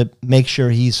 To make sure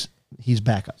he's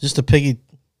back up. Just to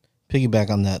piggyback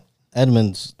on that,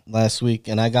 Edmonds last week,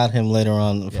 and I got him later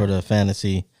on for the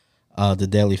fantasy, the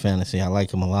daily fantasy. I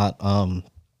like him a lot.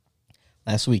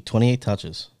 Last week, 28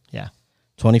 touches. Yeah.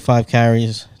 25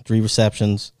 carries, 3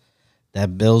 receptions.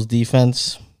 That Bills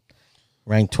defense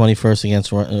ranked 21st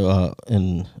against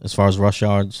in as far as rush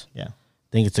yards. Yeah. I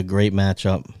think it's a great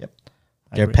matchup. Yep.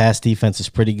 Their pass defense is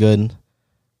pretty good.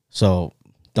 So,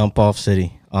 dump off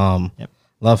City.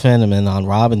 Love him. And on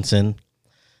Robinson,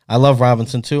 I love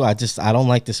Robinson too. I don't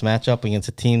like this matchup against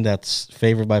a team that's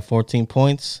favored by 14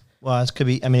 points. Well, it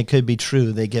could be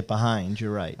true. They get behind.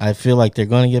 You're right. I feel like they're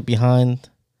going to get behind.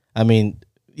 I mean,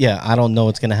 I don't know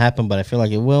what's going to happen, but I feel like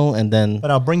it will. And then,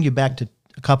 but I'll bring you back to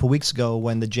a couple weeks ago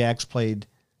when the Jags played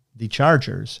the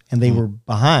Chargers and they were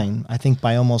behind, I think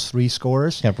by almost 3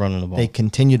 scores. Kept running the ball. They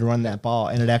continued to run that ball,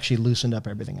 and it actually loosened up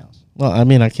everything else. Well, I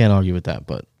mean, I can't argue with that,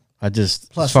 but I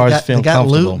just, Plus, as far as feeling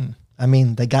comfortable. Luton. I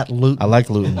mean, they got Luton. I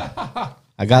like Luton.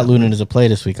 I got Luton as a play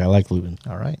this week. I like Luton.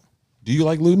 All right. Do you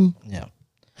like Luton? Yeah.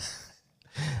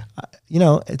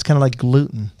 It's kind of like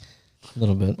gluten. A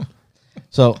little bit.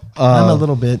 So I'm a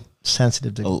little bit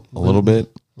sensitive to a little bit.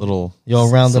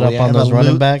 You'll round it up on those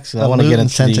running backs. I want to get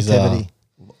into sensitivity.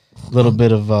 Little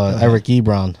bit of Eric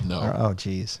Ebron. No. Oh,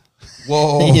 geez.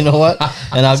 Whoa. You know what?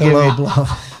 And I'll give low you. blow.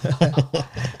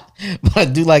 But I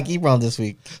do like Ebron this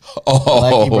week. Oh,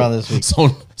 I like Ebron this week.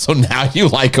 So now you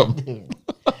like him.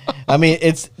 I mean,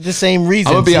 it's the same reason.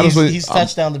 I'm gonna be honest with you. He's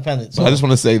touchdown dependent. So I just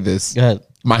want to say this. Go ahead.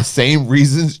 My same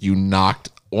reasons you knocked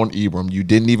on Ebron. You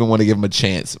didn't even want to give him a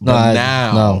chance. But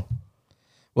now. No.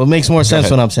 Well, it makes more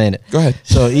sense when I'm saying it. Go ahead.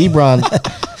 So Ebron.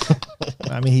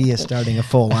 I mean, he is starting a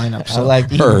full lineup. So. I like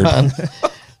Ebron.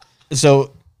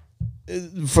 So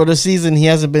for the season, he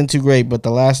hasn't been too great, but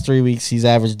the last 3 weeks, he's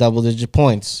averaged double-digit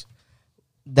points.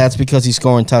 That's because he's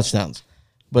scoring touchdowns.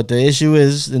 But the issue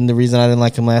is, and the reason I didn't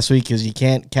like him last week, is you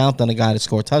can't count on a guy to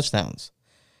score touchdowns.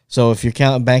 So if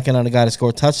you're banking on a guy to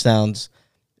score touchdowns,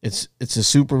 it's a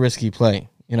super risky play.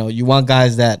 You want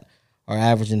guys that are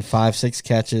averaging 5-6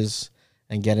 catches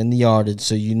and getting the yardage,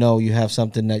 so you have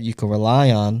something that you can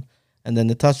rely on. And then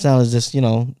the touchdown is just,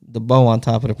 the bow on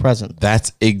top of the present.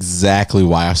 That's exactly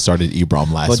why I started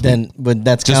Ebron last week. But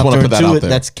that's just want to put that out counterintuitive. there.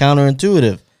 That's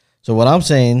counterintuitive. So what I'm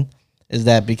saying is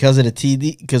that because of the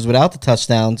TD, because without the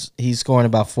touchdowns, he's scoring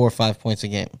about 4 or 5 points a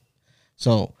game.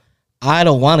 So I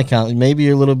don't want to count. Maybe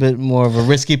you're a little bit more of a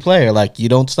risky player. Like you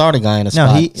don't start a guy in a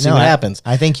spot. See what happens.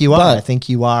 I think you are. But- I think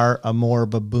you are a more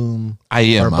of a boom. I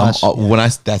am. or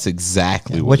bust. That's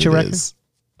exactly what What's your it record? is.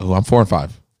 Oh, I'm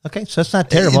 4-5. Okay, so it's not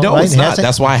terrible. No, right? it's It not. hasn't-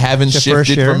 That's why I haven't It's your first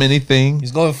shifted year. from anything.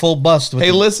 He's going full bust. With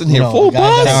Hey, listen here, the full guys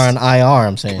bust. that are on IR.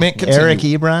 I'm saying. Man, continue. Eric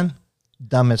Ebron,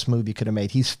 dumbest move you could have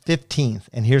made. He's 15th,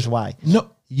 and here's why. No.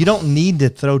 You don't need to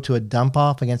throw to a dump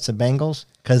off against the Bengals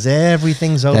because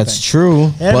everything's open. That's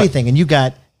true. but- Everything. And you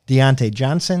got Deontay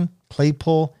Johnson,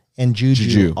 Claypool, and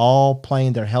Juju, all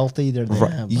playing. They're healthy. They're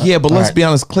there. Yeah, but let's right. be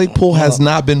honest. Claypool has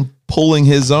not been pulling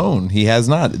his own. He has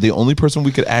not. The only person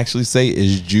we could actually say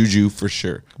is Juju for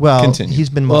sure. Well, continue. he's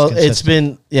been most Well, consistent. it's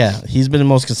been he's been the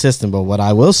most consistent. But what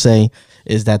I will say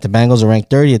is that the Bengals are ranked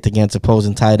 30th against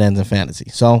opposing tight ends in fantasy.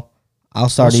 So I'll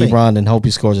start We'll see. Ebron and hope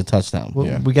he scores a touchdown.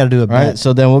 We got to do a All bet. right,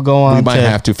 so then we'll go on. we might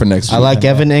have to for next week. I like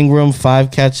Evan Ingram,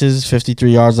 5 catches,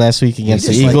 53 yards last week against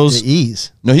the Just like Eagles. the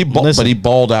ease. No, Listen. but he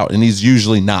balled out, and he's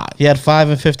usually not. He had 5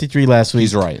 and 53 last week.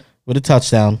 He's right. With a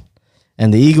touchdown.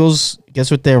 And the Eagles, guess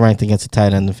what they're ranked against a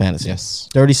tight end in fantasy? Yes.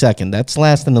 32nd. That's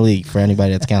last in the league for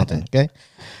anybody that's counting. Okay.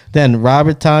 Then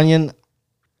Robert Tonyan,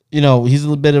 he's a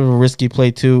little bit of a risky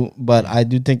play too, but I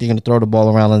do think they're going to throw the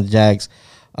ball around on the Jags.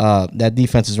 That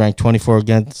defense is ranked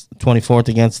 24th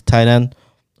against tight end.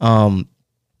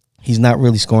 He's not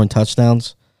really scoring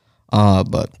touchdowns,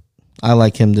 but I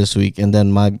like him this week. And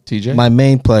then my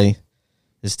main play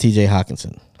is TJ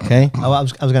Hawkinson. Okay. I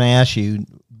was going to ask you,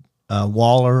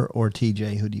 Waller or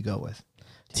TJ, who do you go with?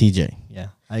 TJ. Yeah,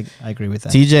 I agree with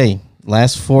that. TJ,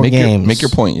 last 4 games. Make your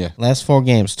point, yeah. Last 4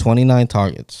 games, 29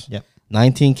 targets. Yep.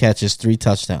 19 catches, 3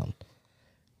 touchdowns.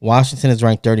 Washington is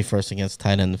ranked 31st against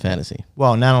tight end in fantasy.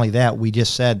 Well, not only that, we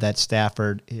just said that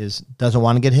Stafford doesn't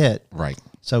want to get hit. Right.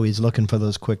 So he's looking for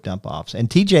those quick dump offs. And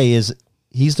TJ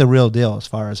he's the real deal as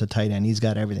far as a tight end. He's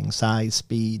got everything: size,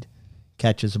 speed,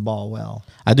 catches the ball well.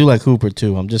 I do like Hooper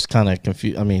too. I'm just kind of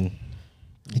confused. I mean,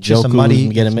 It's just a Joku's muddy.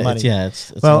 get him- it's muddy. it's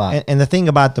a lot. And the thing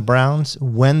about the Browns,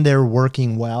 when they're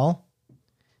working well,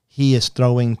 he is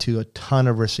throwing to a ton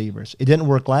of receivers. It didn't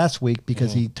work last week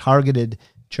because he targeted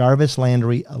Jarvis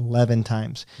Landry 11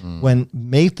 times. When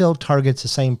Mayfield targets the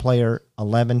same player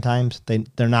 11 times,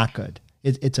 they're not good.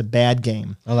 It's a bad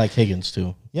game. I like Higgins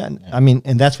too. Yeah, I mean,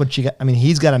 and that's what you got. I mean,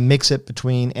 he's got to mix it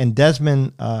between and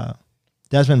Desmond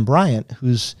Bryant,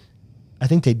 who's I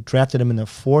think they drafted him in the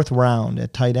 4th round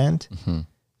at tight end.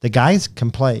 The guys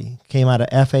can play. Came out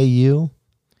of FAU.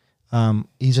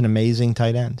 He's an amazing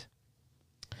tight end.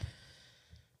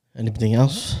 Anything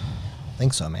else? I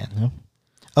think so, man. Yeah.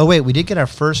 Oh wait, we did get our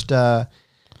first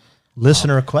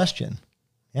listener question.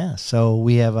 Yeah, so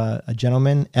we have a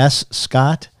gentleman, S.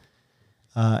 Scott,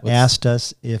 asked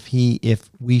us if he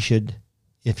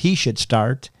should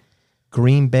start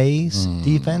Green Bay's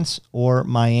defense or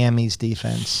Miami's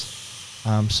defense.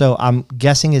 So I'm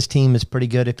guessing his team is pretty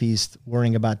good if he's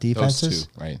worrying about defenses. Those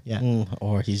two, right? Yeah,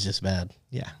 Or he's just bad.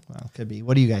 yeah. Well, could be.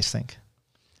 What do you guys think?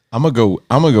 I'm gonna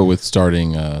go with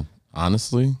starting.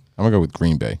 Honestly, I'm gonna go with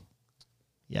Green Bay.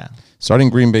 Yeah, Starting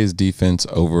Green Bay's defense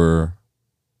over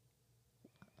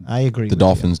I agree. the with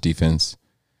Dolphins' defense,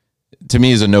 to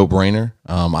me, is a no-brainer.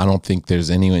 I don't think there's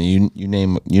anyone. You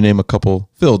name a couple.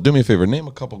 Phil, do me a favor. Name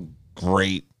a couple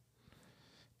great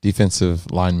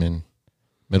defensive linemen,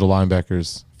 middle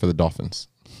linebackers for the Dolphins.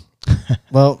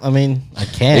 Well, I mean, I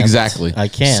can't. Exactly. I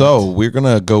can't. So we're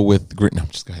gonna go with Green. No,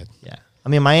 just go ahead. you. Yeah, I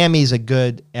mean Miami's a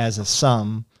good as a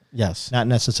sum. Yes. Not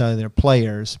necessarily their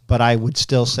players, but I would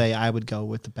still say I would go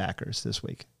with the Packers this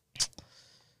week.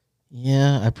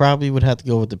 Yeah, I probably would have to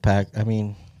go with the Pack. I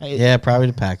mean, Hey, yeah, probably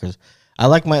the Packers. I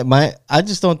like my. I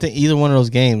just don't think either one of those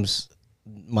games.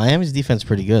 Miami's defense is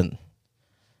pretty good.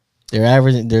 They're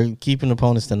averaging. They're keeping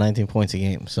opponents to 19 points a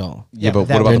game. So Yeah, but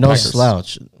that- what about they're the no Packers?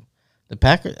 slouch. The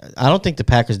Packers. I don't think the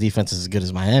Packers defense is as good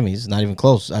as Miami's. Not even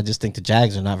close. I just think the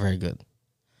Jags are not very good.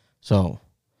 So,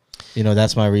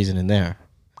 that's my reasoning there.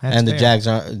 That's and the fair.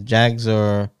 Jags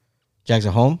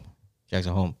are home. Jags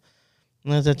are home.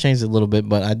 Well, that changed a little bit,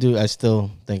 but I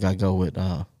still think I go with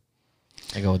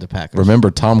the Packers. Remember,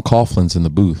 Tom Coughlin's in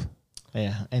the booth.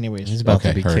 Yeah. Anyways, He's about to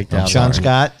Okay, be heard. kicked I'm out. Sean sorry.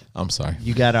 Scott, I'm sorry.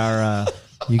 you got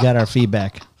our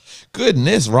feedback.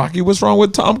 Goodness, Rocky, what's wrong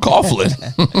with Tom Coughlin?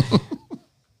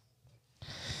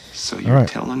 So you're right.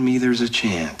 telling me there's a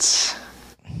chance?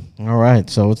 All right,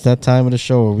 so it's that time of the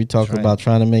show where we talk That's right. about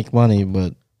trying to make money,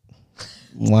 but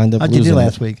wind up How'd you losing do it.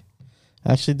 last week?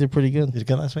 Actually, did pretty good. Did you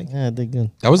good last week? Yeah, I did good.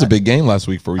 That was a big game last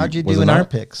week for you. How'd you was do it in not? our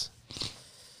picks?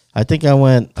 I think I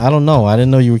went. I don't know. I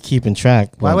didn't know you were keeping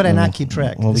track. Why but, would I not keep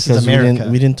track? Well, This because is America.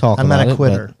 we didn't talk I'm about not a it,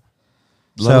 quitter.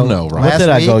 Let him know, Rob. What last did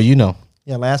I go? week- You know.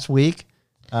 Yeah, last week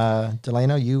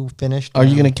Delano, you finished. Are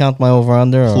you going to count my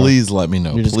over-under? Or Please let me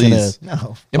know. you're just Please.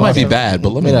 No. It might be bad, but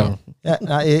let me know. Yeah,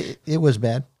 it was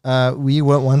bad. We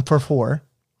went 1 for 4.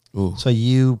 Ooh. So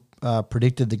you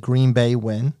predicted the Green Bay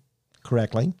win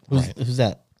correctly. Who's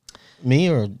that? Me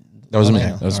or? That was me.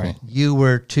 Okay. That was All me. right. You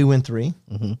were 2 and 3.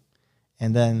 Mhm.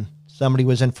 And then somebody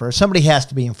was in first. Somebody has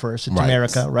to be in first. It's Right.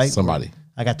 America, right? Somebody.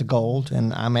 I got the gold,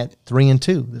 and I'm at 3 and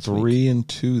 2 this week. 3 and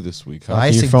 2 this week. Huh? I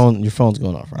Your see- phone's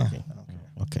going off, Rocky.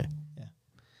 Okay.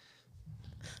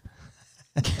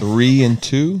 3 and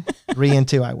 2. 3 and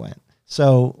 2 I went.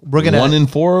 So we're going to 1 and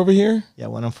 4 over here.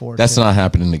 1 and 4. That's too. not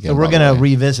happening again. So we're by the going to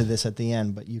way. revisit this at the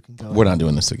end, but you can go. We're not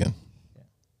doing this again.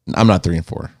 I'm not 3 and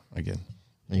 4 again.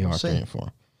 You are see. 3 and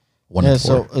 4. 1 Yeah. and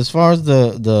 4. So as far as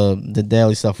the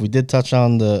daily stuff, we did touch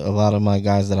on a lot of my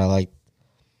guys that I like.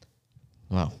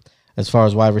 Well, as far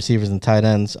as wide receivers and tight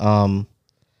ends, so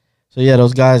yeah,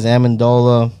 those guys,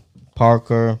 Amendola,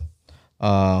 Parker,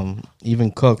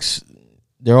 even Cooks,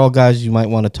 they're all guys you might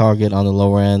want to target on the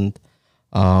lower end.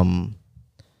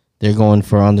 They're going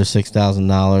for under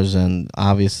 $6,000, and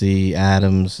obviously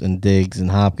Adams and Diggs and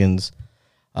Hopkins,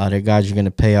 they're guys you're going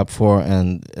to pay up for.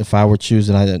 And if I were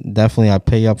choosing, I'd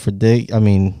pay up for Diggs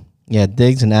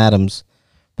and Adams,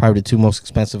 probably the 2 most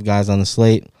expensive guys on the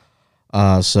slate.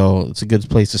 So it's a good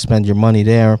place to spend your money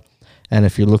there. And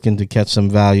if you're looking to catch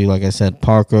some value, like I said,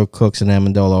 Parker, Cooks, and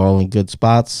Amendola are all in good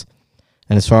spots.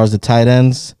 And as far as the tight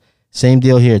ends, same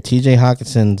deal here. TJ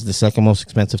Hawkinson's the 2nd most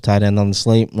expensive tight end on the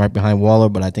slate, right behind Waller,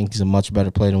 but I think he's a much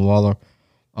better player than Waller.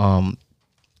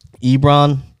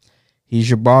 Ebron, he's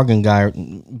your bargain guy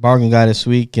this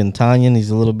week. And Tanyan, he's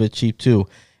a little bit cheap too.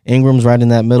 Ingram's right in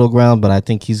that middle ground, but I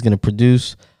think he's going to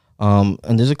produce.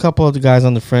 And there's a couple other guys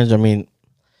on the fringe. I mean,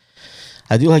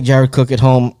 I do like Jared Cook at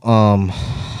home.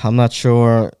 I'm not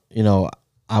sure,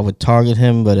 I would target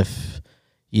him, but if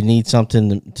you need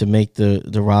something to make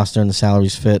the roster and the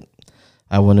salaries fit,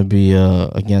 I wouldn't be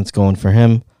against going for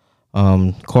him.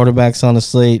 Quarterbacks on the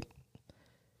slate,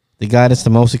 the guy that's the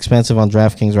most expensive on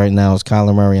DraftKings right now is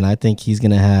Kyler Murray, and I think he's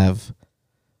going to have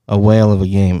a whale of a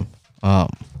game.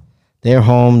 They're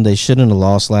home. They shouldn't have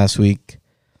lost last week,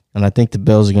 and I think the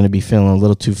Bills are going to be feeling a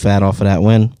little too fat off of that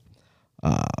win.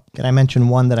 Can I mention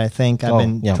one that I think I've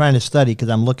been yeah. trying to study because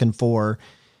I'm looking for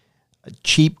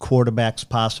cheap quarterbacks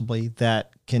possibly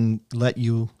that can let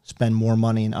you spend more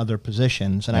money in other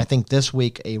positions. And I think this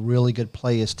week a really good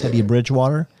play is Teddy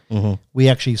Bridgewater. Mm-hmm. We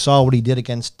actually saw what he did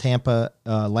against Tampa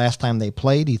last time they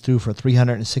played. He threw for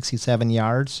 367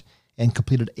 yards and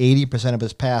completed 80% of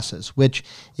his passes, which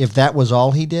if that was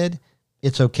all he did,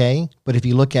 it's okay. But if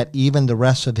you look at even the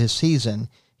rest of his season,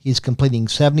 he's completing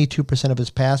 72% of his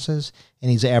passes,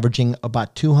 and he's averaging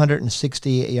about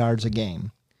 268 yards a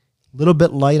game. A little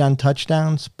bit light on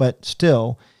touchdowns, but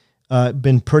still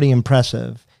been pretty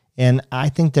impressive. And I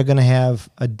think they're going to have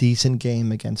a decent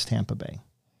game against Tampa Bay.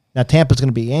 Now, Tampa's going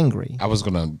to be angry. They're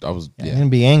going to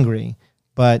be angry,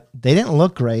 but they didn't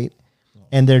look great.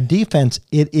 And their defense,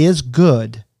 it is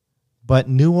good, but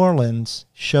New Orleans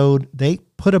showed they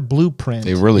put a blueprint.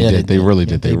 They really did. They really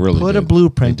did. They really put did. a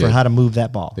blueprint They for did. how to move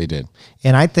that ball. They did.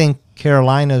 And I think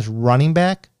Carolina's running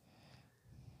back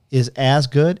is as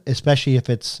good, especially if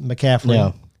it's McCaffrey,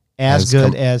 Yeah. as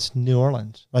good as New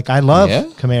Orleans. Like, I love Yeah?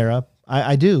 Kamara.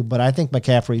 I do, but I think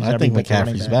McCaffrey's I every think bit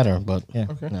running McCaffrey's back. better, but Yeah.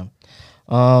 no.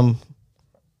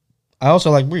 I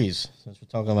also like Breeze. Since we're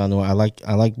talking about New Orleans,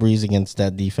 I like Breeze against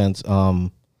that defense.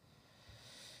 San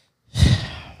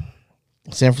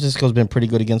Francisco's been pretty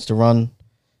good against the run.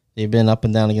 They've been up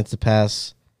and down against the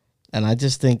pass, and I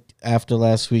just think after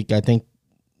last week, I think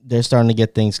they're starting to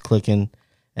get things clicking.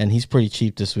 And he's pretty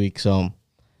cheap this week, so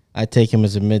I take him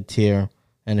as a mid tier.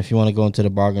 And if you want to go into the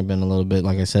bargain bin a little bit,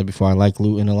 like I said before, I like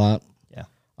Luton a lot.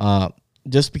 Yeah.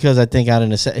 Just because I think out in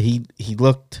the set, he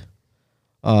looked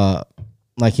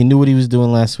like he knew what he was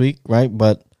doing last week, right?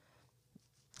 But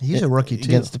He's a rookie, too.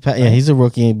 against the yeah, he's a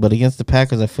rookie. But against the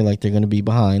Packers, I feel like they're going to be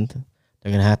behind.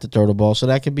 They're going to have to throw the ball, so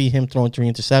that could be him throwing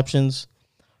 3 interceptions,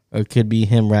 or it could be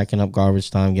him racking up garbage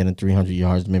time, getting 300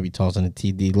 yards, maybe tossing a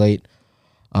TD late.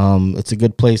 It's a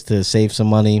good place to save some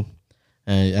money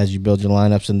as you build your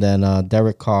lineups. And then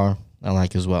Derek Carr, I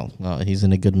like as well. He's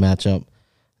in a good matchup.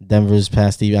 Denver's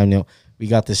past I know we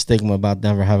got this stigma about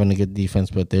Denver having a good defense,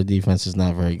 but their defense is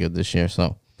not very good this year.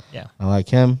 So Yeah. I like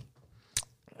him.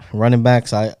 Running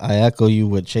backs, I echo you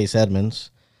with Chase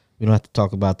Edmonds. We don't have to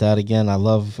talk about that again. I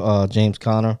love James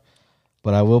Conner.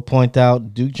 But I will point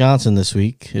out Duke Johnson this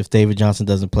week, if David Johnson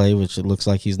doesn't play, which it looks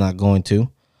like he's not going to.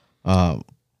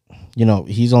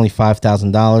 He's only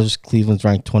 $5,000. Cleveland's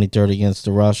ranked 23rd against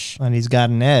the rush. And he's got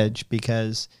an edge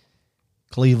because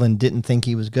Cleveland didn't think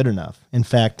he was good enough. In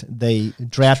fact, they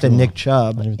drafted True. Nick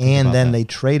Chubb, I didn't think and about then that. they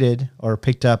traded or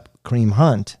picked up Kareem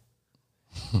Hunt.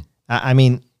 I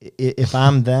mean, if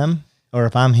I'm them or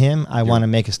if I'm him, I want to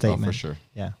make a Oh, statement. for sure.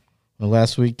 Yeah. Well,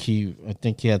 last week I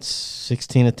think he had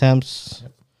 16 attempts,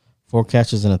 4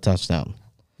 catches and a touchdown.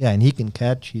 Yeah, and he can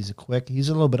catch. He's he's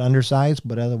a little bit undersized,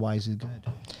 but otherwise he's good.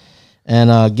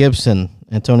 And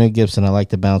Antonio Gibson, I like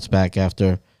to bounce back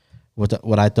after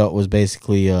what I thought was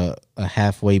basically a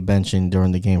halfway benching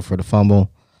during the game for the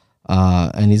fumble.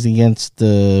 And he's against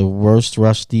the worst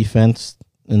rush defense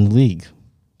in the league.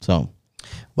 So,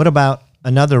 What about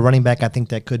another running back I think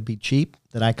that could be cheap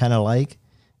that I kind of like?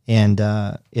 And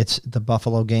it's the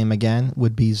Buffalo game again,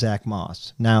 would be Zach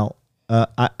Moss. Now,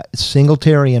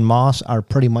 Singletary and Moss are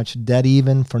pretty much dead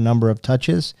even for number of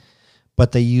touches,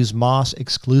 but they use Moss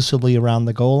exclusively around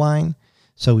the goal line,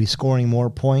 so he's scoring more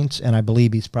points, and I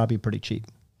believe he's probably pretty cheap.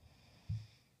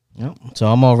 yep. So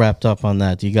I'm all wrapped up on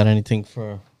that. Do you got anything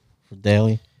for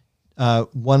Daly?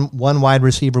 One wide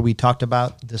receiver we talked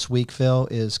about this week, Phil,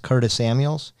 is Curtis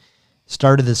Samuels.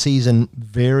 Started the season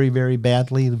very, very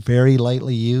badly, very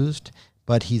lightly used,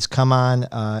 but he's come on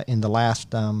in the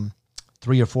last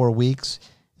 3 or 4 weeks.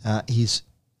 He's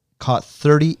caught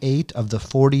 38 of the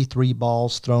 43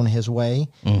 balls thrown his way,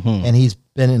 and he's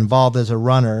been involved as a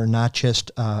runner, not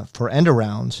just for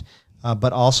end-arounds,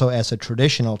 but also as a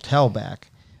traditional tailback.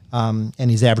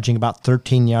 And he's averaging about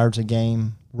 13 yards a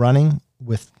game running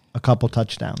with a couple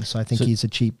touchdowns. So I think he's a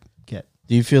cheap get.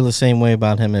 Do you feel the same way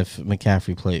about him if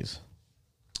McCaffrey plays?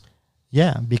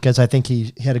 Yeah, because I think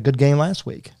he had a good game last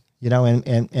week, and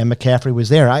McCaffrey was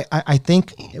there. I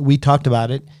think we talked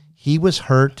about it. He was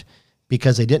hurt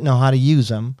because they didn't know how to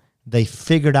use him. They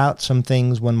figured out some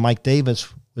things when Mike Davis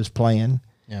was playing,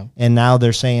 and now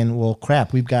they're saying, well,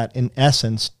 crap, we've got, in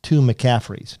essence, 2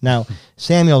 McCaffreys. Now,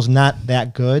 Samuel's not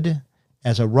that good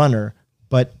as a runner,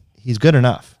 but he's good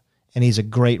enough, and he's a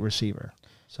great receiver.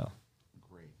 So,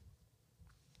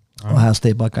 Ohio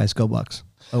State Buckeyes, go Bucks.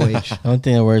 OH. The only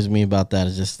thing that worries me about that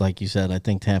is just like you said, I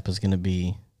think Tampa's going to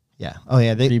be Yeah. Oh,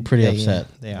 yeah. be pretty upset.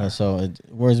 They are. So it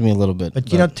worries me a little bit. But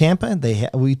Tampa,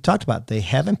 we talked about, they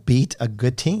haven't beat a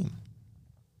good team.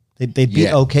 They beat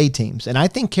Yeah. okay teams. And I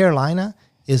think Carolina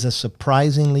is a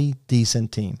surprisingly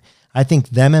decent team. I think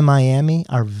them and Miami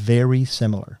are very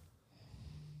similar.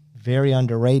 Very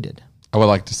underrated. I would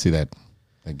like to see that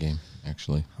game,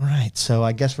 actually. All right. So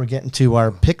I guess we're getting to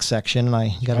our pick section, and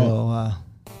I got a little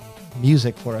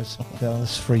music for us, Phil.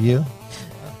 This is for you.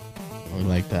 we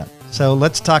like that. So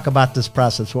let's talk about this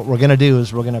process. What we're going to do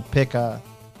is we're going to pick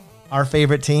our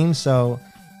favorite team. So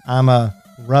I'm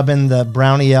rubbing the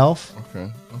brownie elf.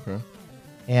 Okay.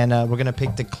 And we're going to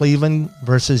pick the Cleveland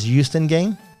versus Houston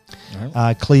game.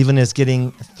 All Cleveland is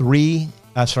getting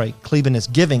Cleveland is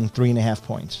giving 3.5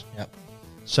 points. Yep.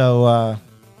 So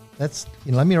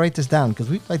let me write this down because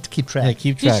we like to keep track. Yeah,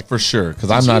 keep track. For sure, because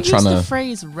Did I'm you not use trying the to.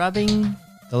 phrase rubbing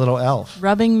The little elf.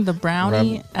 the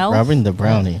brownie elf? Rubbing the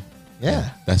brownie.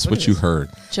 Yeah. That's Look what at you this. heard.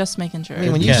 Just making sure. I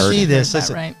mean, when you Yeah. see this, Heard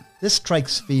listen, that right. this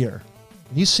strikes fear.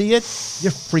 When you see it,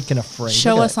 you're freaking afraid.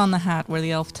 Show Look us on the hat where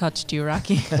the elf touched you,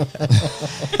 Rocky.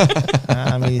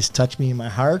 he's touched me in my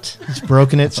heart. He's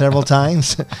broken it several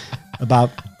times. About,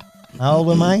 how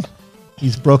old am I?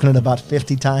 He's broken it about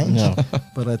 50 times. No.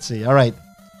 But let's see. All right.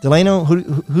 Delano,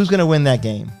 who's going to win that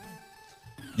game?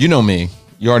 You know me.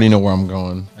 You already know where I'm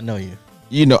going. I know you.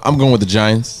 You know I'm going with the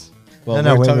Giants. Well,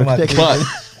 No, we're wait, talking we're about picking- Cleveland.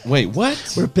 But wait,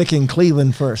 what? We're picking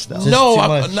Cleveland first, though. Just No, too I,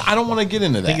 much. I don't want to get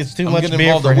into that. I think it's too I'm much getting beer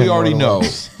involved for that him. we already Lord of know.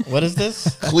 Lords. What is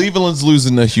this? Cleveland's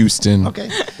losing to Houston. Okay.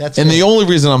 That's And good. the only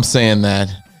reason I'm saying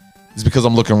that is because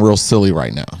I'm looking real silly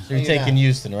right now. So you're taking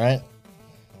Houston, right?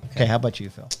 Okay, how about you,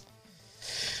 Phil?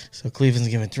 So Cleveland's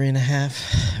giving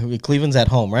 3.5. Cleveland's at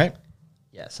home, right?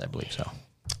 Yes, I believe so.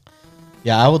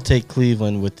 Yeah, I will take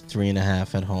Cleveland with the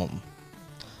 3.5 at home.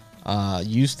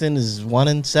 Houston is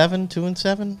 1-7,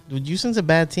 2-7. Houston's a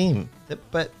bad team.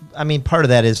 But, I mean, part of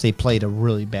that is they played a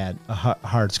really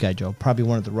hard schedule, probably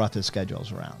one of the roughest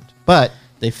schedules around. But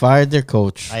They fired their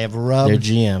coach, I have their rubbed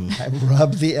GM.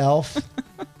 the elf,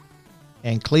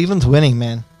 and Cleveland's winning,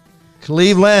 man.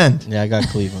 Cleveland. Yeah, I got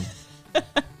Cleveland.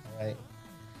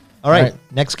 All right, right.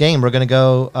 next game, we're going to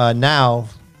go now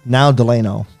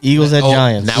Delano. Eagles at Oh,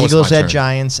 Giants. now- it's Eagles my at turn.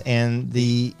 Giants, and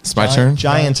the It's my turn?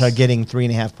 Giants are getting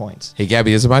 3.5 points. Hey,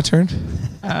 Gabby, is it my turn?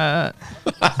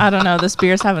 I don't know. This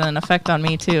beer's having an effect on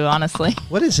me too, honestly.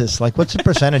 What is this? Like, what's the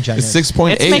percentage on It's this?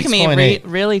 6.8. It's making me 6.8.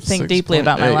 really think deeply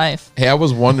about my 6.8. life. Hey, I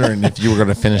was wondering if you were going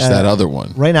to finish that other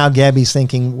one. Right now, Gabby's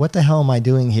thinking, what the hell am I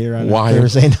doing here on Why? a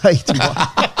Thursday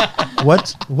night?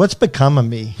 What's become of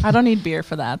me? I don't need beer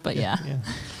for that, but yeah.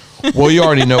 Well, you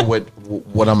already know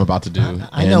what I'm about to do.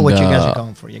 I know what you guys are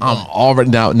going for. You go I'm ahead. already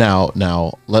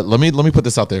now. Let me put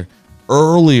this out there.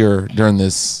 Earlier during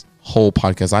this whole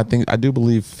podcast, I do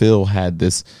believe Phil had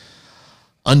this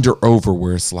under-over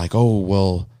where it's like, oh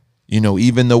well,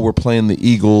 even though we're playing the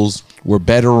Eagles, we're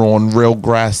better on real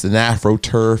grass than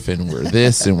AfroTurf, and we're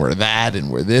this and we're that and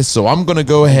we're this. So I'm gonna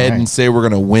go ahead and say we're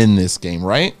gonna win this game,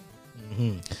 right?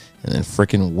 Mm-hmm. And then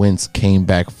freaking Wentz came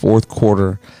back fourth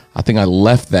quarter. I think I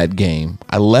left that game.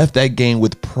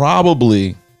 With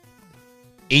probably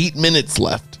 8 minutes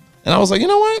left, and I was like, you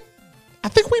know what? I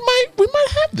think we might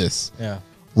have this. Yeah.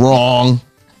 Wrong.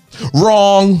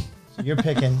 So you're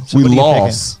picking. So We what are you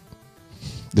lost.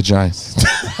 The Giants.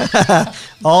 picking?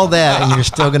 All that, and you're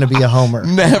still going to be a homer.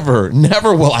 Never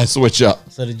will I switch up.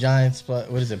 So the Giants, what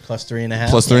is it, plus 3.5?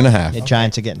 Plus 3.5. The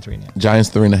Giants are getting 3.5. Giants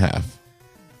 3.5.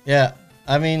 Yeah.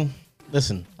 I mean,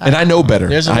 listen. And I know better.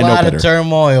 There's a lot of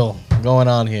turmoil going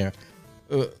on here.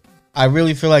 I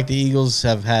really feel like the Eagles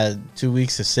have had 2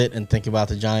 weeks to sit and think about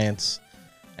the Giants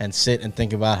and sit and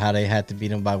think about how they had to beat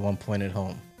them by 1 point at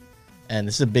home. And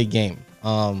this is a big game.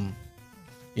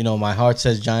 My heart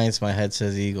says Giants, my head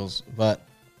says Eagles. But,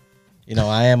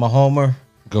 I am a homer.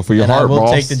 Go for your and heart, I will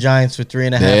boss. take the Giants for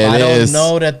 3.5. There it I don't is.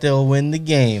 know that they'll win the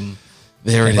game.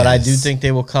 There it is. But I do think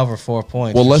they will cover 4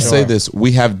 points. Well, for let's say sure. this.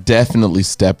 We have definitely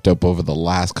stepped up over the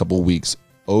last couple of weeks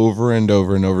over and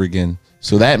over and over again.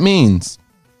 So that means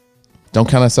don't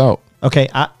count us out. Okay,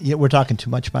 we're talking too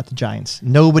much about the Giants.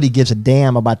 Nobody gives a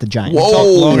damn about the Giants.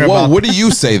 longer Whoa. about- What do you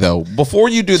say, though? Before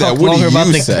you do that, Talk what do longer about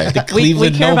you the- say? the We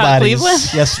Cleveland care about nobodies.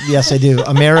 Cleveland. Yes, I do.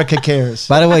 America cares.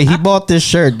 By the way, he bought this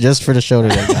shirt just for the show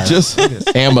today, guys. Just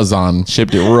Amazon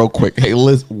shipped it real quick. Hey,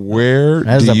 Liz, where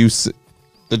That's do a- you see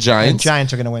the The Giants?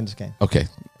 Giants are going to win this game. Okay,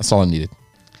 that's all I needed.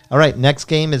 All right, next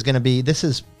game is going to be, this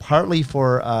is partly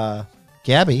for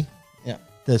Gabby, Yeah.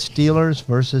 the Steelers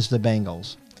versus the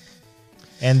Bengals.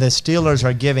 And the Steelers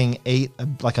are giving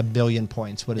like a billion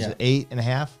points. What is Yeah. it,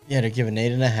 8.5? Yeah, they're giving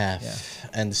 8.5. Yeah.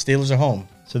 And the Steelers are home.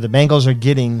 So the Bengals are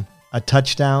getting a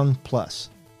touchdown plus.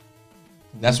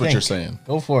 That's what think? you're saying.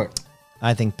 Go for it.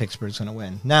 I think Pittsburgh's going to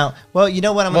win. Now, well, you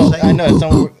know what I'm going Well, to say? I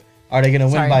know. Are they going to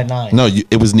win Sorry. by 9? No,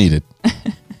 it was needed.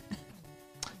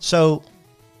 So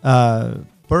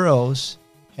Burrows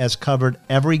has covered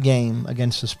every game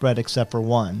against the spread except for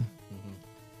one.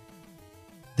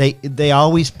 They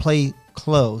always play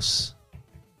close,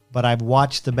 but I've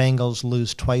watched the Bengals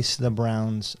lose twice to the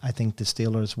Browns. I think the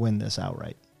Steelers win this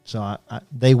outright. So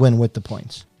they win with the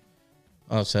points.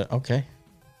 Oh, so okay.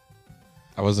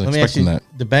 I wasn't Let me ask expecting you,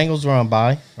 that. the Bengals were on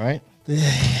bye, right?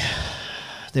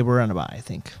 They were on a bye, I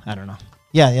think. I don't know.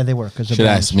 Yeah, they were. Because Should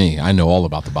ask me. I know all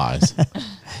about the buys.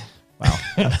 Wow.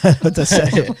 What to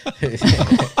say?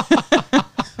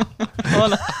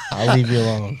 I'll leave you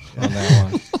alone on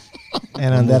that one.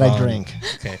 And on that, I Move on. drink.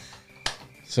 Okay.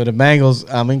 So the Bengals,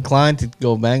 I'm inclined to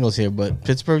go Bengals here, but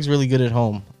Pittsburgh's really good at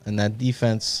home, and that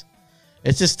defense,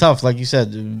 it's just tough. Like you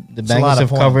said, the It's a lot Bengals of have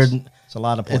points. covered. It's a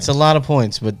lot of points. It's a lot of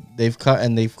points, but they've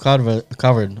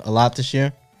covered a lot this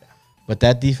year. But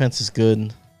that defense is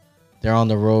good. They're on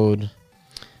the road.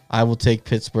 I will take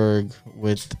Pittsburgh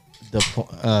with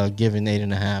the given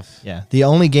 8.5. Yeah. The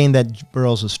only game that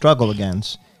Burrows has struggled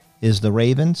against is the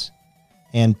Ravens,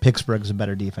 and Pittsburgh's a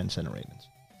better defense than the Ravens.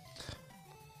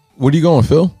 Where are you going,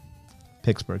 Phil?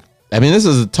 Pittsburgh. I mean, this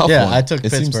is a tough Yeah, one. I took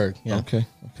It seems- Pittsburgh, yeah. Okay.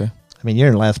 I mean, you're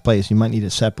in last place. You might need to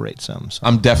separate some. So.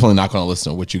 I'm definitely not going to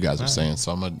listen to what you guys are saying,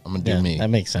 so I'm gonna do Yeah, me. that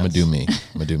makes I'm gonna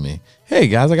sense. do me. Hey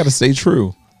guys, I got to stay true.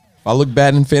 If I look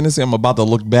bad in fantasy, I'm about to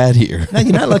look bad here. No,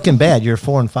 you're not looking bad. You're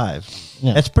 4-5.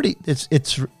 Yeah. That's pretty. It's.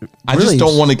 I just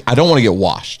don't want to. I don't want to get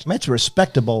washed. I mean, it's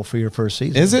respectable for your first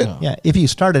season. Is it? Yeah. If you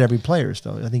started every players,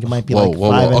 though, I think it might be Whoa, like whoa,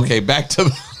 five whoa. and, Okay, back to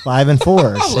the. 5 and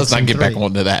 4. Let's not get back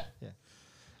onto that.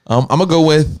 I'm gonna go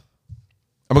with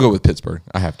Pittsburgh.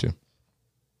 I have to.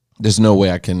 There's no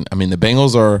way I can. I mean, the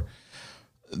Bengals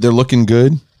they're looking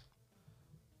good,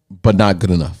 but not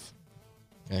good enough.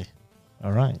 Okay.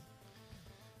 All right.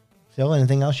 Phil,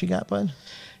 anything else you got, bud?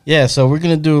 Yeah, so we're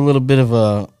gonna do a little bit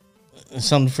of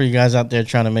something for you guys out there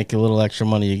trying to make a little extra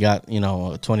money. You got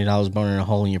 $20 burning a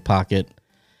hole in your pocket,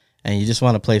 and you just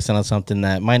want to place it on something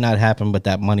that might not happen, but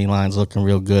that money line's looking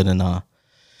real good. And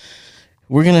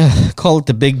we're gonna call it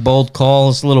the big bold call.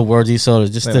 It's a little wordy, so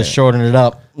just to shorten it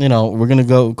up, we're gonna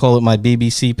go call it my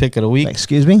BBC pick of the week.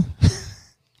 Excuse me?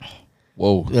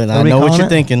 Whoa, And are I we know what calling you're it?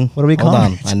 thinking. What are we Hold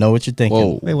calling on. it? I know what you're thinking.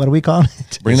 whoa! Wait, what are we calling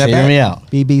it? Bring that Hear back. me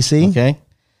out. BBC? Okay.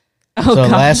 Oh, So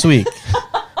God. last week,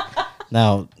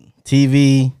 now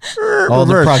TV, all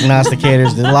the Reverse.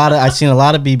 prognosticators. I've seen a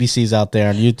lot of BBCs out there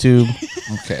on YouTube.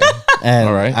 Okay. And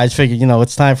All right. I figured,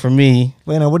 it's time for me.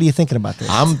 Well, what are you thinking about this?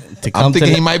 I'm come to thinking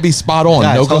the- he might be spot on.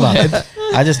 Guys, No, go hold on. ahead.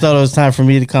 I just thought it was time for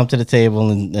me to come to the table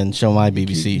and show my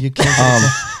BBC.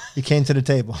 You came to the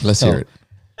table. Let's hear it.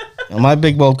 My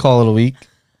big bold call of the week.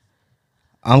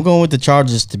 I'm going with the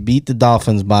Chargers to beat the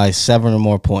Dolphins by 7 or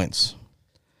more points.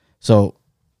 So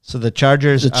So the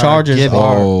Chargers are giving-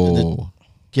 Oh,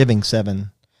 giving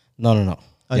 7. no.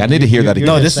 Yeah, I need to hear that again.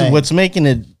 No, just this saying. is what's making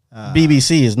it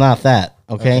BBC is not that,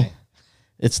 okay?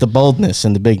 It's the boldness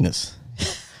and the bigness.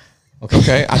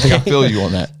 okay. I think I feel you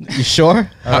on that. You sure?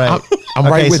 All right. I'm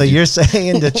right with so you. you're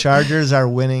saying the Chargers are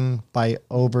winning by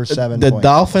over 7 The points.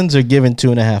 Dolphins are given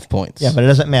 2.5 points. Yeah, but it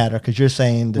doesn't matter because you're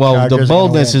saying the well, Chargers the are gonna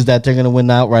boldness win. is that they're going to win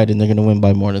outright and they're going to win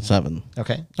by more than 7.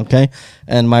 Okay. Okay.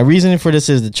 And my reasoning for this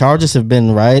is the Chargers have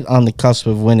been right on the cusp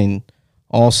of winning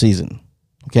all season.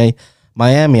 Okay.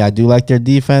 Miami, I do like their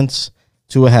defense.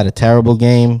 Tua had a terrible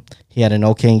game. He had an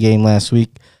okay game last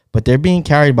week, but they're being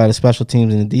carried by the special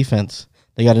teams and the defense.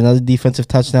 They got another defensive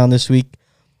touchdown this week,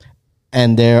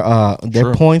 and their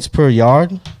True. points per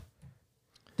yard,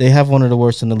 they have one of the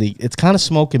worst in the league. It's kind of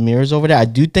smoke and mirrors over there. I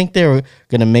do think they're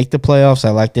going to make the playoffs.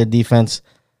 I like their defense.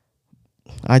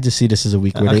 I just see this as a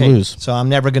week where they lose. So I'm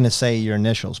never going to say your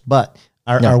initials, but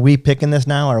No. are we picking this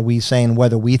now? Are we saying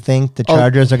whether we think the Oh.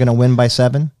 Chargers are going to win by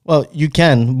 7? Well, you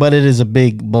can, but it is a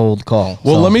big, bold call.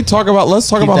 Well, So, let's talk keep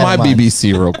about that my in mind.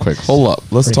 BBC real quick. Hold up.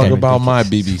 Let's talk Freaking about my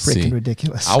Freaking BBC.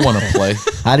 ridiculous. I want to play.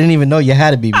 I didn't even know you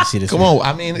had a BBC this Come week. on.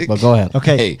 I mean, But go ahead.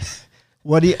 Okay. Hey,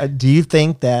 What do you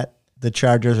think that the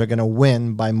Chargers are going to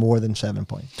win by more than 7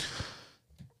 points?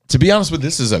 to be honest with you,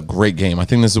 this is a great game. I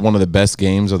think this is one of the best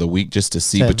games of the week just to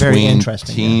see Yeah, very between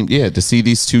interesting, team. Yeah, to see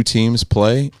these two teams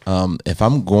play. If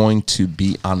I'm going to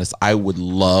be honest, I would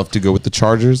love to go with the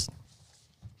Chargers.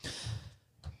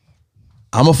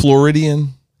 I'm a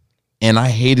Floridian, and I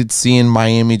hated seeing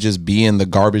Miami just be in the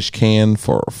garbage can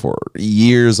for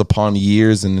years upon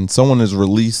years, and then someone has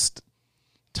released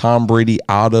Tom Brady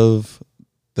out of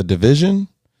the division.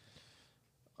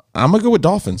 I'm gonna go with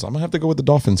Dolphins. I'm gonna have to go with the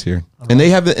Dolphins here, and they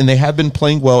have been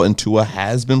playing well, and Tua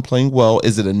has been playing well.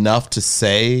 Is it enough to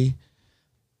say?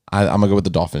 I'm gonna go with the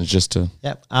Dolphins just to.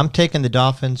 Yep. I'm taking the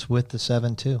Dolphins with the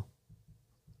 7 too.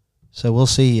 So we'll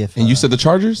see if And you said the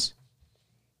Chargers?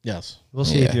 Yes. we'll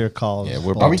see if Yeah. your call. Yeah,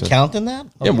 we're Are about we to. counting that?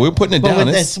 Yeah, we're putting it But down.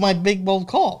 that's my big, bold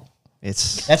call.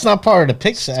 It's That's not part of the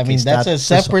picks. I mean, that's a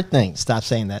separate thing. Stop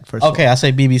saying that first. Okay, I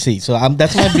say BBC. So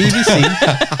that's my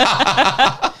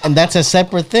BBC. And that's a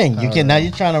separate thing. You can now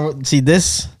you're trying to see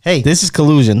this. Hey, this is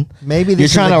collusion. maybe You're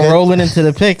this is trying a to good- roll it into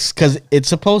the picks because it's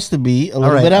supposed to be a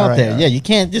little right, bit all out right, there. all Yeah, right. you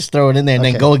can't just throw it in there and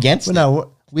Okay. then go against it.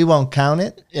 No, we won't count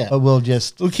it. Yeah. But we'll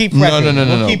just. We'll keep No, record. no.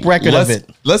 We'll keep record let's, of it.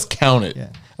 Let's count it. Yeah.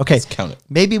 Okay. Let's count it.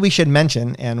 Maybe we should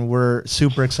mention, and we're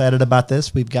super excited about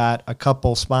this. We've got a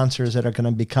couple sponsors that are going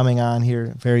to be coming on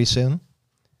here very soon.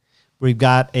 We've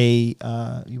got a.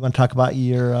 You want to talk about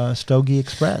your Stogie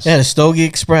Express? Yeah, the Stogie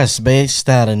Express, based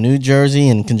out of New Jersey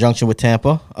in conjunction with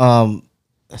Tampa.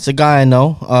 It's a guy I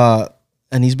know,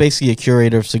 and he's basically a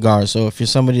curator of cigars. So if you're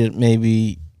somebody that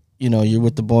maybe, you're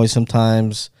with the boys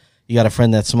sometimes, you got a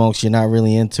friend that smokes, you're not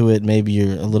really into it, maybe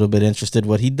you're a little bit interested.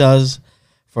 What he does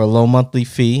for a low monthly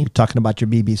fee, We're talking about your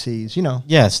BBCs.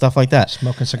 yeah, stuff like that.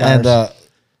 Smoking cigars. And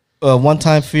a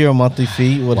one-time fee or monthly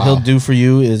fee, what he'll do for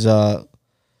you is he'll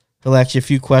ask you a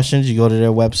few questions. You go to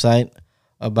their website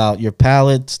about your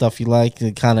palate, stuff you like,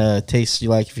 the kind of tastes you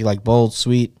like, if you like bold,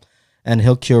 sweet, and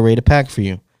he'll curate a pack for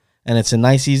you. And it's a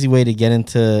nice, easy way to get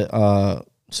into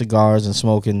cigars and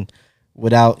smoking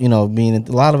without, being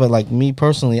a lot of it. Like me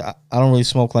personally, I don't really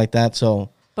smoke like that, so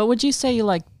But would you say you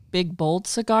like big, bold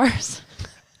cigars?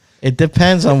 it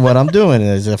depends on what I'm doing.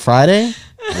 Is it a Friday?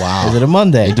 Wow. Is it a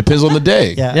Monday? It depends on the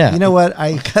day. yeah. yeah. You know what?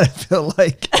 I kind of feel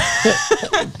like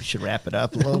we should wrap it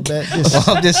up a little bit. Just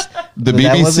Well, just The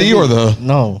that wasn't BBC or it. the.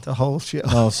 No. the whole show.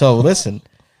 No, so listen,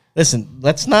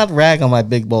 let's not rag on my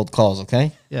big bold calls,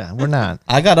 okay? Yeah, we're not.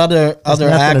 I got other nothing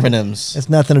to do- acronyms It's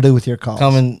nothing to do with your calls.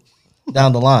 coming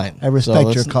down the line. I respect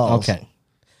let's- your calls. Okay.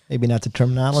 Maybe not the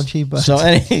terminology, but So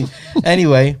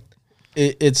anyway,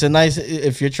 it's a nice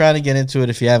if you're trying to get into it,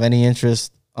 if you have any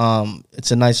interest,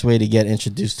 it's a nice way to get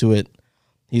introduced to it.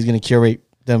 He's going to curate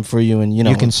them for you, and you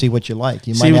can see what you like.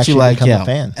 You see might what actually you like, become yeah. a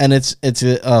fan. And it's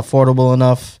affordable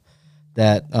enough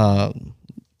that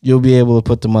you'll be able to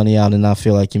put the money out and not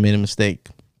feel like you made a mistake.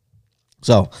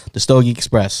 So the Stogie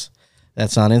Express,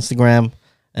 that's on Instagram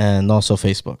and also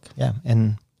Facebook. Yeah,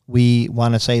 and we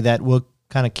want to say that we'll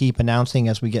kind of keep announcing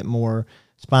as we get more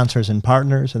sponsors and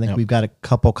partners. I think Yep. we've got a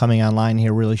couple coming online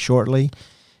here really shortly,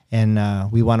 and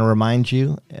we want to remind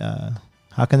you,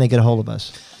 how can they get a hold of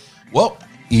us? Well,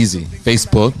 Easy.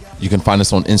 Facebook. You can find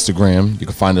us on Instagram. You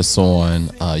can find us on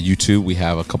YouTube. We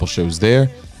have a couple shows there.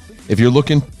 If you're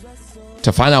looking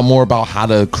to find out more about how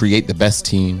to create the best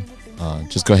team,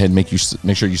 just go ahead and make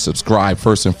sure you subscribe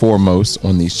first and foremost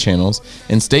on these channels,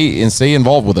 and stay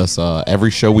involved with us. Every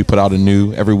week we put out a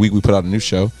new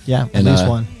show. Yeah, and at least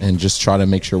one. And just try to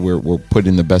make sure we're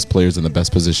putting the best players in the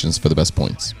best positions for the best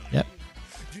points. Yep.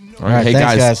 All right, hey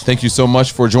thanks, guys. Thank you so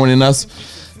much for joining us.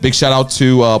 Big shout out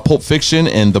to Pulp Fiction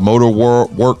and the Motor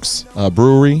Works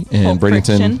Brewery in Pulp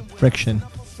Bradenton. Friction.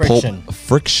 Pulp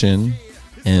Friction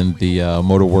and the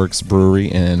Motorworks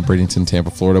Brewery in Bradenton,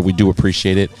 Tampa, Florida. We do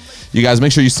appreciate it. You guys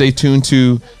make sure you stay tuned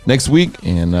to next week,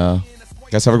 and you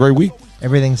guys have a great week.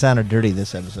 Everything sounded dirty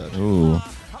this episode. Ooh.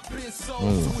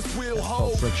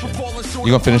 Pulp Friction. You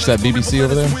gonna finish that BBC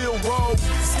over there?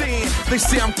 They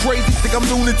say I'm crazy, think I'm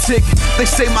lunatic. They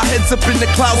say my head's up in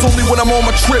the clouds only when I'm on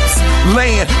my trips.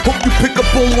 Land, hope you pick up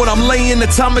on what I'm laying.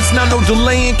 The time is now, no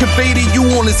delaying. Convey to you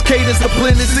on this cadence. The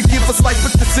plan is to give us life,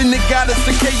 but the sin that got us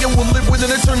decay. And we'll live with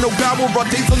an eternal God where our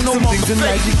days are no more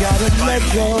fake. You gotta let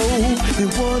go.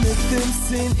 And one of them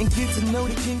sin and get to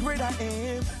know the king great I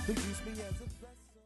am.